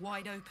flank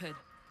wide open.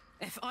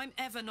 If I'm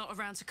ever not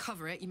around to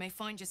cover it, you may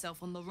find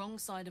yourself on the wrong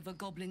side of a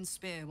goblin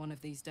spear one of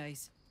these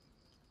days.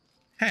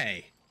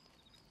 Hey,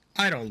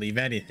 I don't leave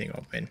anything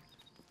open.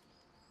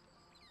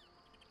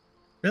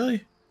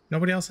 Really?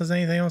 Nobody else has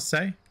anything else to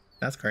say?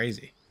 That's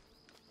crazy.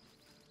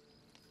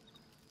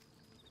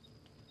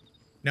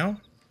 No?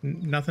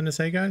 Nothing to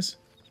say, guys?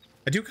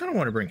 I do kind of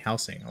want to bring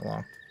Helsing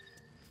along.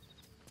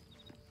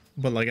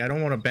 But, like, I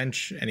don't want to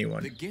bench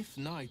anyone. The Gift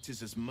Knight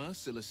is as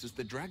merciless as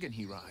the dragon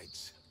he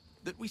rides.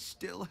 That we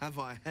still have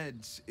our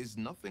heads is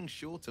nothing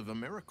short of a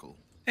miracle.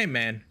 Hey,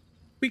 man.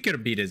 We could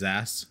have beat his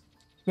ass.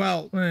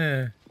 Well,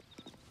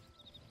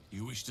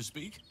 You wish to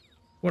speak?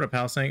 What up,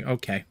 Helsing?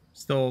 Okay.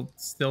 Still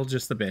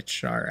just a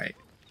bitch. All right.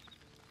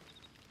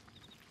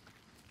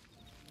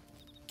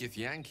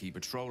 Githyanki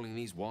patrolling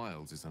these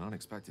wilds is an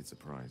unexpected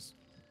surprise.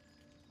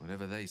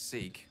 Whatever they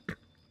seek,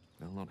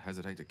 they'll not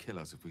hesitate to kill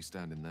us if we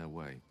stand in their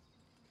way.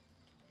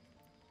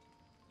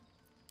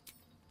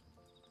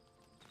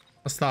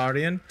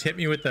 Astarion, tip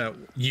me with the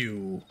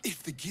you.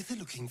 If the Gith are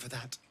looking for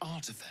that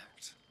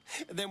artifact,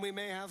 then we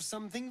may have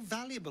something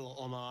valuable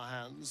on our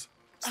hands.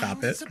 Stop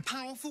And it. it's a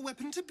powerful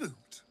weapon to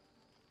boot.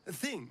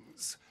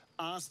 Things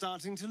are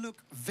starting to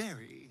look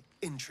very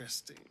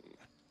interesting.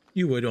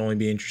 You would only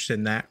be interested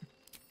in that.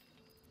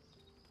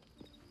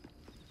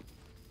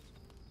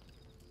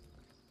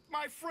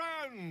 My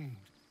friend,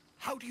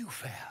 how do you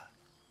fare?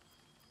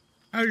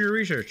 How's your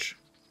research?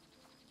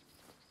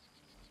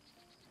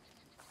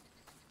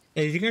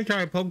 Is he gonna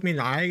try to poke me in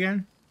the eye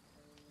again?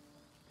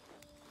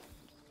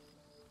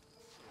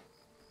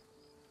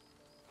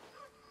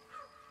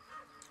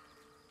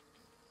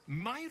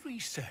 My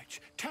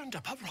research turned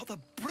up a rather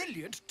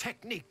brilliant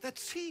technique that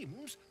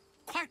seems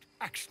quite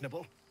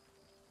actionable.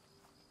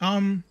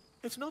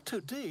 It's not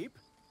too deep.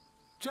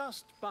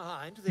 Just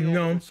behind the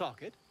No. orbital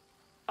socket.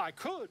 I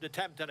could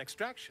attempt an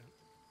extraction.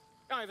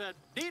 I've a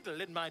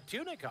needle in my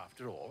tunic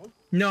after all.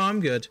 No, I'm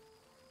good.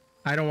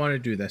 I don't want to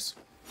do this.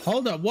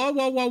 Hold up. Whoa,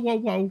 whoa, whoa, whoa,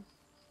 whoa.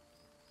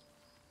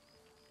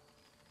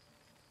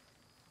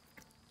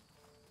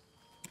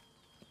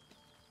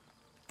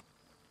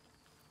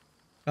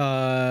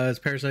 It's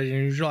parasite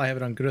unusual. I have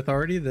it on good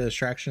authority. The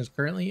extraction is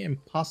currently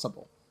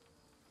impossible.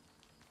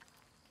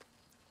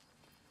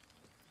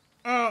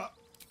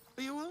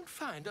 You won't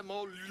find a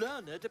more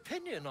learned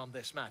opinion on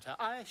this matter,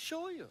 I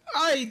assure you.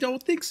 I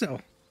don't think so.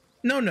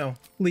 No.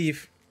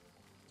 Leave.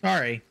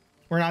 Sorry.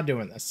 We're not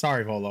doing this.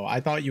 Sorry, Volo.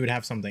 I thought you would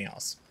have something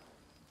else.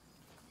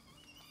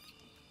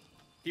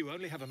 You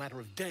only have a matter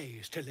of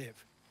days to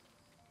live.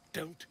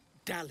 Don't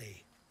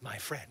dally, my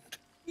friend.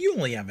 You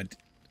only have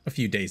a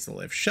few days to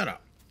live. Shut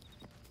up.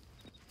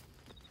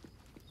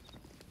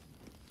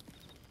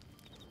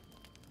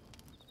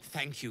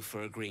 Thank you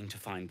for agreeing to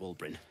find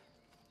Wulbrin.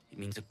 It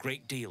means a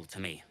great deal to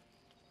me.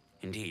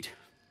 Indeed.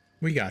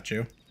 We got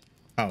you.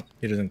 Oh,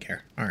 he doesn't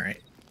care. All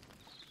right.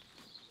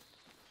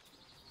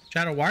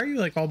 Shadow, why are you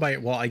like all by...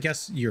 Well, I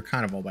guess you're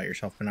kind of all by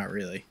yourself, but not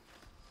really.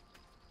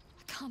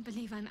 I can't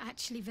believe I'm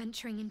actually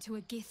venturing into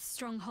a Gith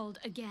stronghold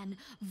again,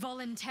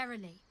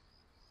 voluntarily.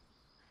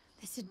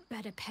 This had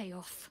better pay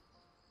off.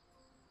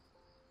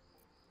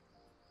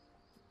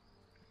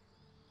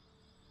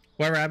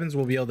 Whatever happens,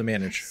 we'll be able to I've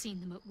manage. seen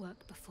them at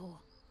work before.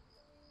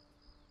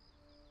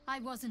 I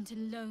wasn't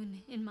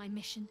alone in my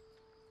mission.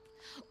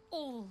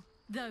 All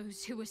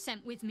those who were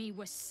sent with me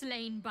were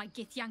slain by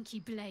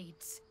Githyanki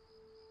blades.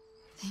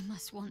 They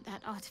must want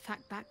that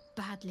artifact back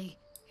badly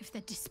if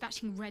they're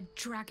dispatching red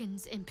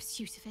dragons in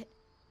pursuit of it.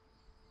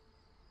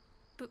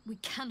 But we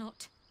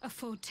cannot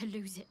afford to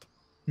lose it.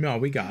 No,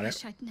 we got I it.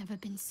 wish I'd never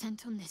been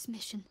sent on this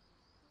mission.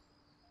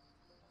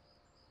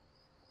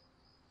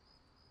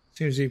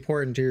 Seems to be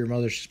important to your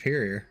mother's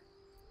superior.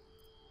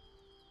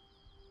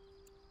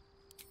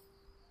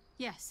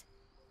 Yes.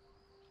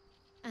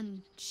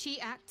 And she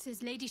acts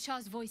as Lady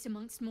Shah's voice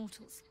amongst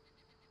mortals.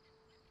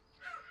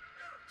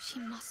 She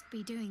must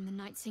be doing the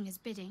Night Singer's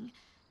bidding.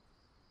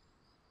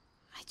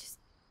 I just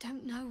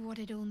don't know what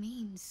it all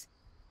means.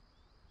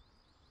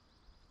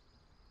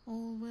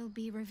 All will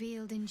be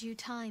revealed in due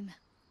time.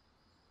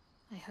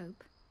 I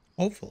hope.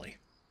 Hopefully.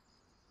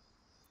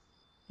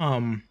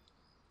 What's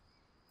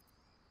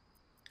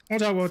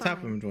up? What's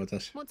happening with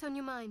us? What's on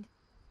your mind?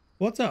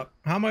 What's up?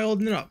 How am I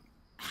holding it up?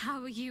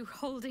 How are you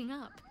holding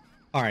up?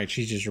 All right,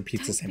 she just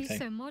repeats the same Don't be thing.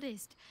 so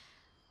modest.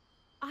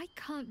 I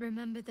can't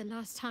remember the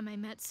last time I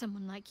met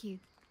someone like you.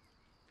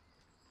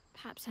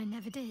 Perhaps I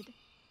never did.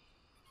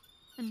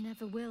 And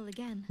never will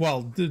again.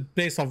 Well,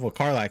 based off what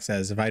Karlak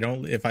says, if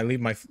I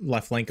leave my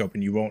left flank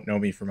open, you won't know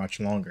me for much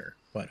longer.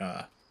 But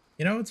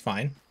you know, it's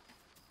fine.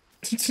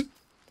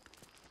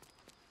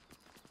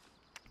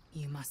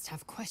 You must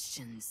have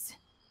questions.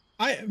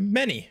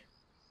 Many.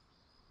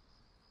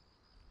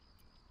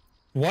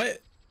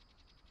 What?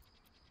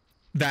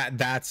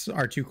 That's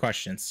our two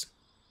questions.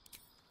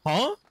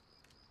 Huh?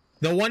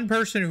 The one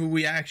person who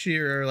we actually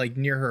are like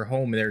near her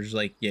home, there's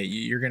like, yeah,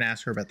 you're gonna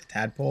ask her about the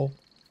tadpole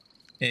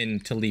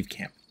and to leave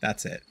camp.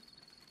 That's it.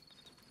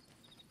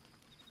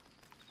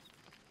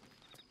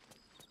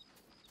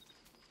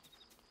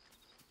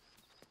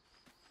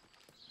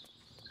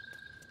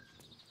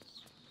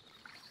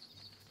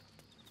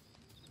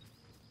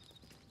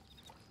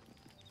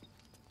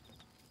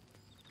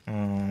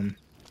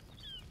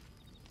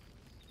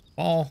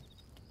 fall.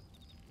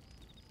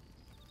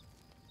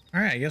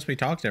 Alright, I guess we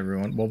talked to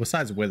everyone. Well,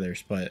 besides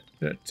Withers, but...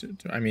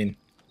 I mean...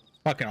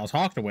 Fucking, I'll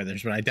talk to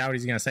Withers, but I doubt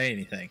he's gonna say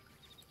anything.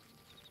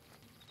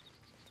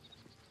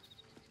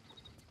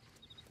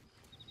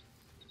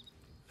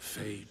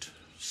 Fate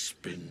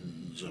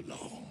spins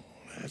along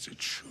as it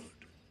should.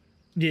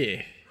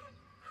 Yeah.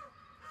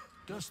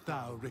 Dost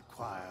thou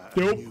require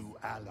Nope. a new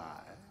ally?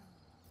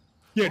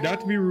 Yeah,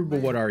 not to be rude, but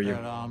what are you?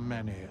 There are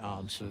many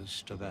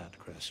answers to that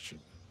question.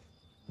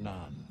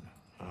 None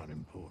are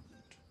important.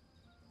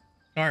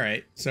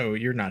 Alright, so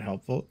you're not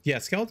helpful. Yeah,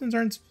 skeletons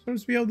aren't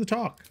supposed to be able to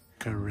talk.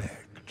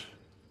 Correct.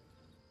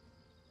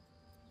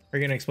 Are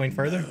you gonna explain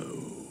further?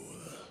 No.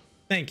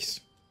 Thanks.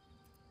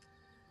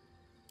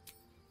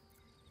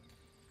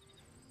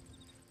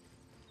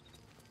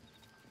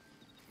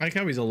 I like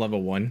how he's a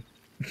level 1.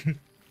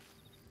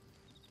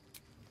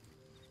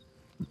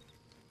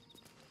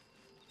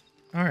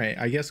 Alright,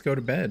 I guess go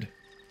to bed.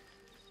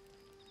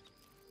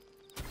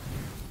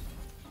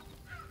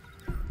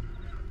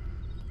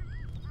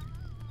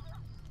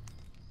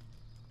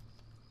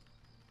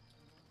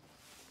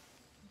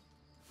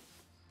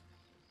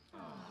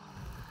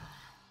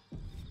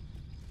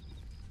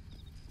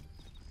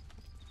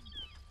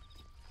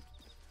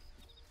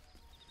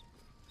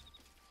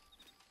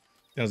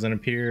 Doesn't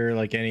appear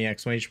like any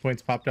exclamation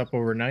points popped up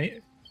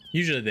overnight.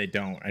 Usually they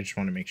don't. I just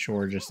want to make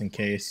sure just in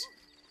case.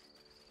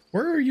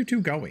 Where are you two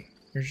going?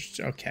 You're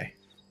just okay.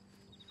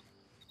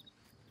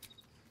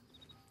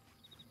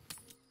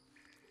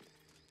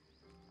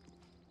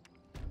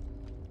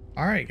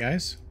 All right,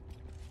 guys.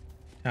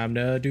 Time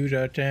to do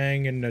the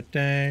thing and the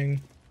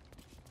thing.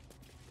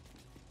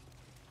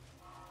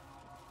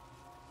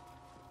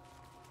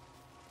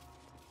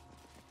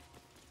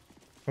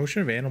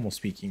 Potion of animal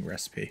speaking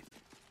recipe.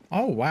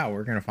 Oh, wow.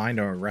 We're going to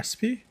find our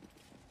recipe.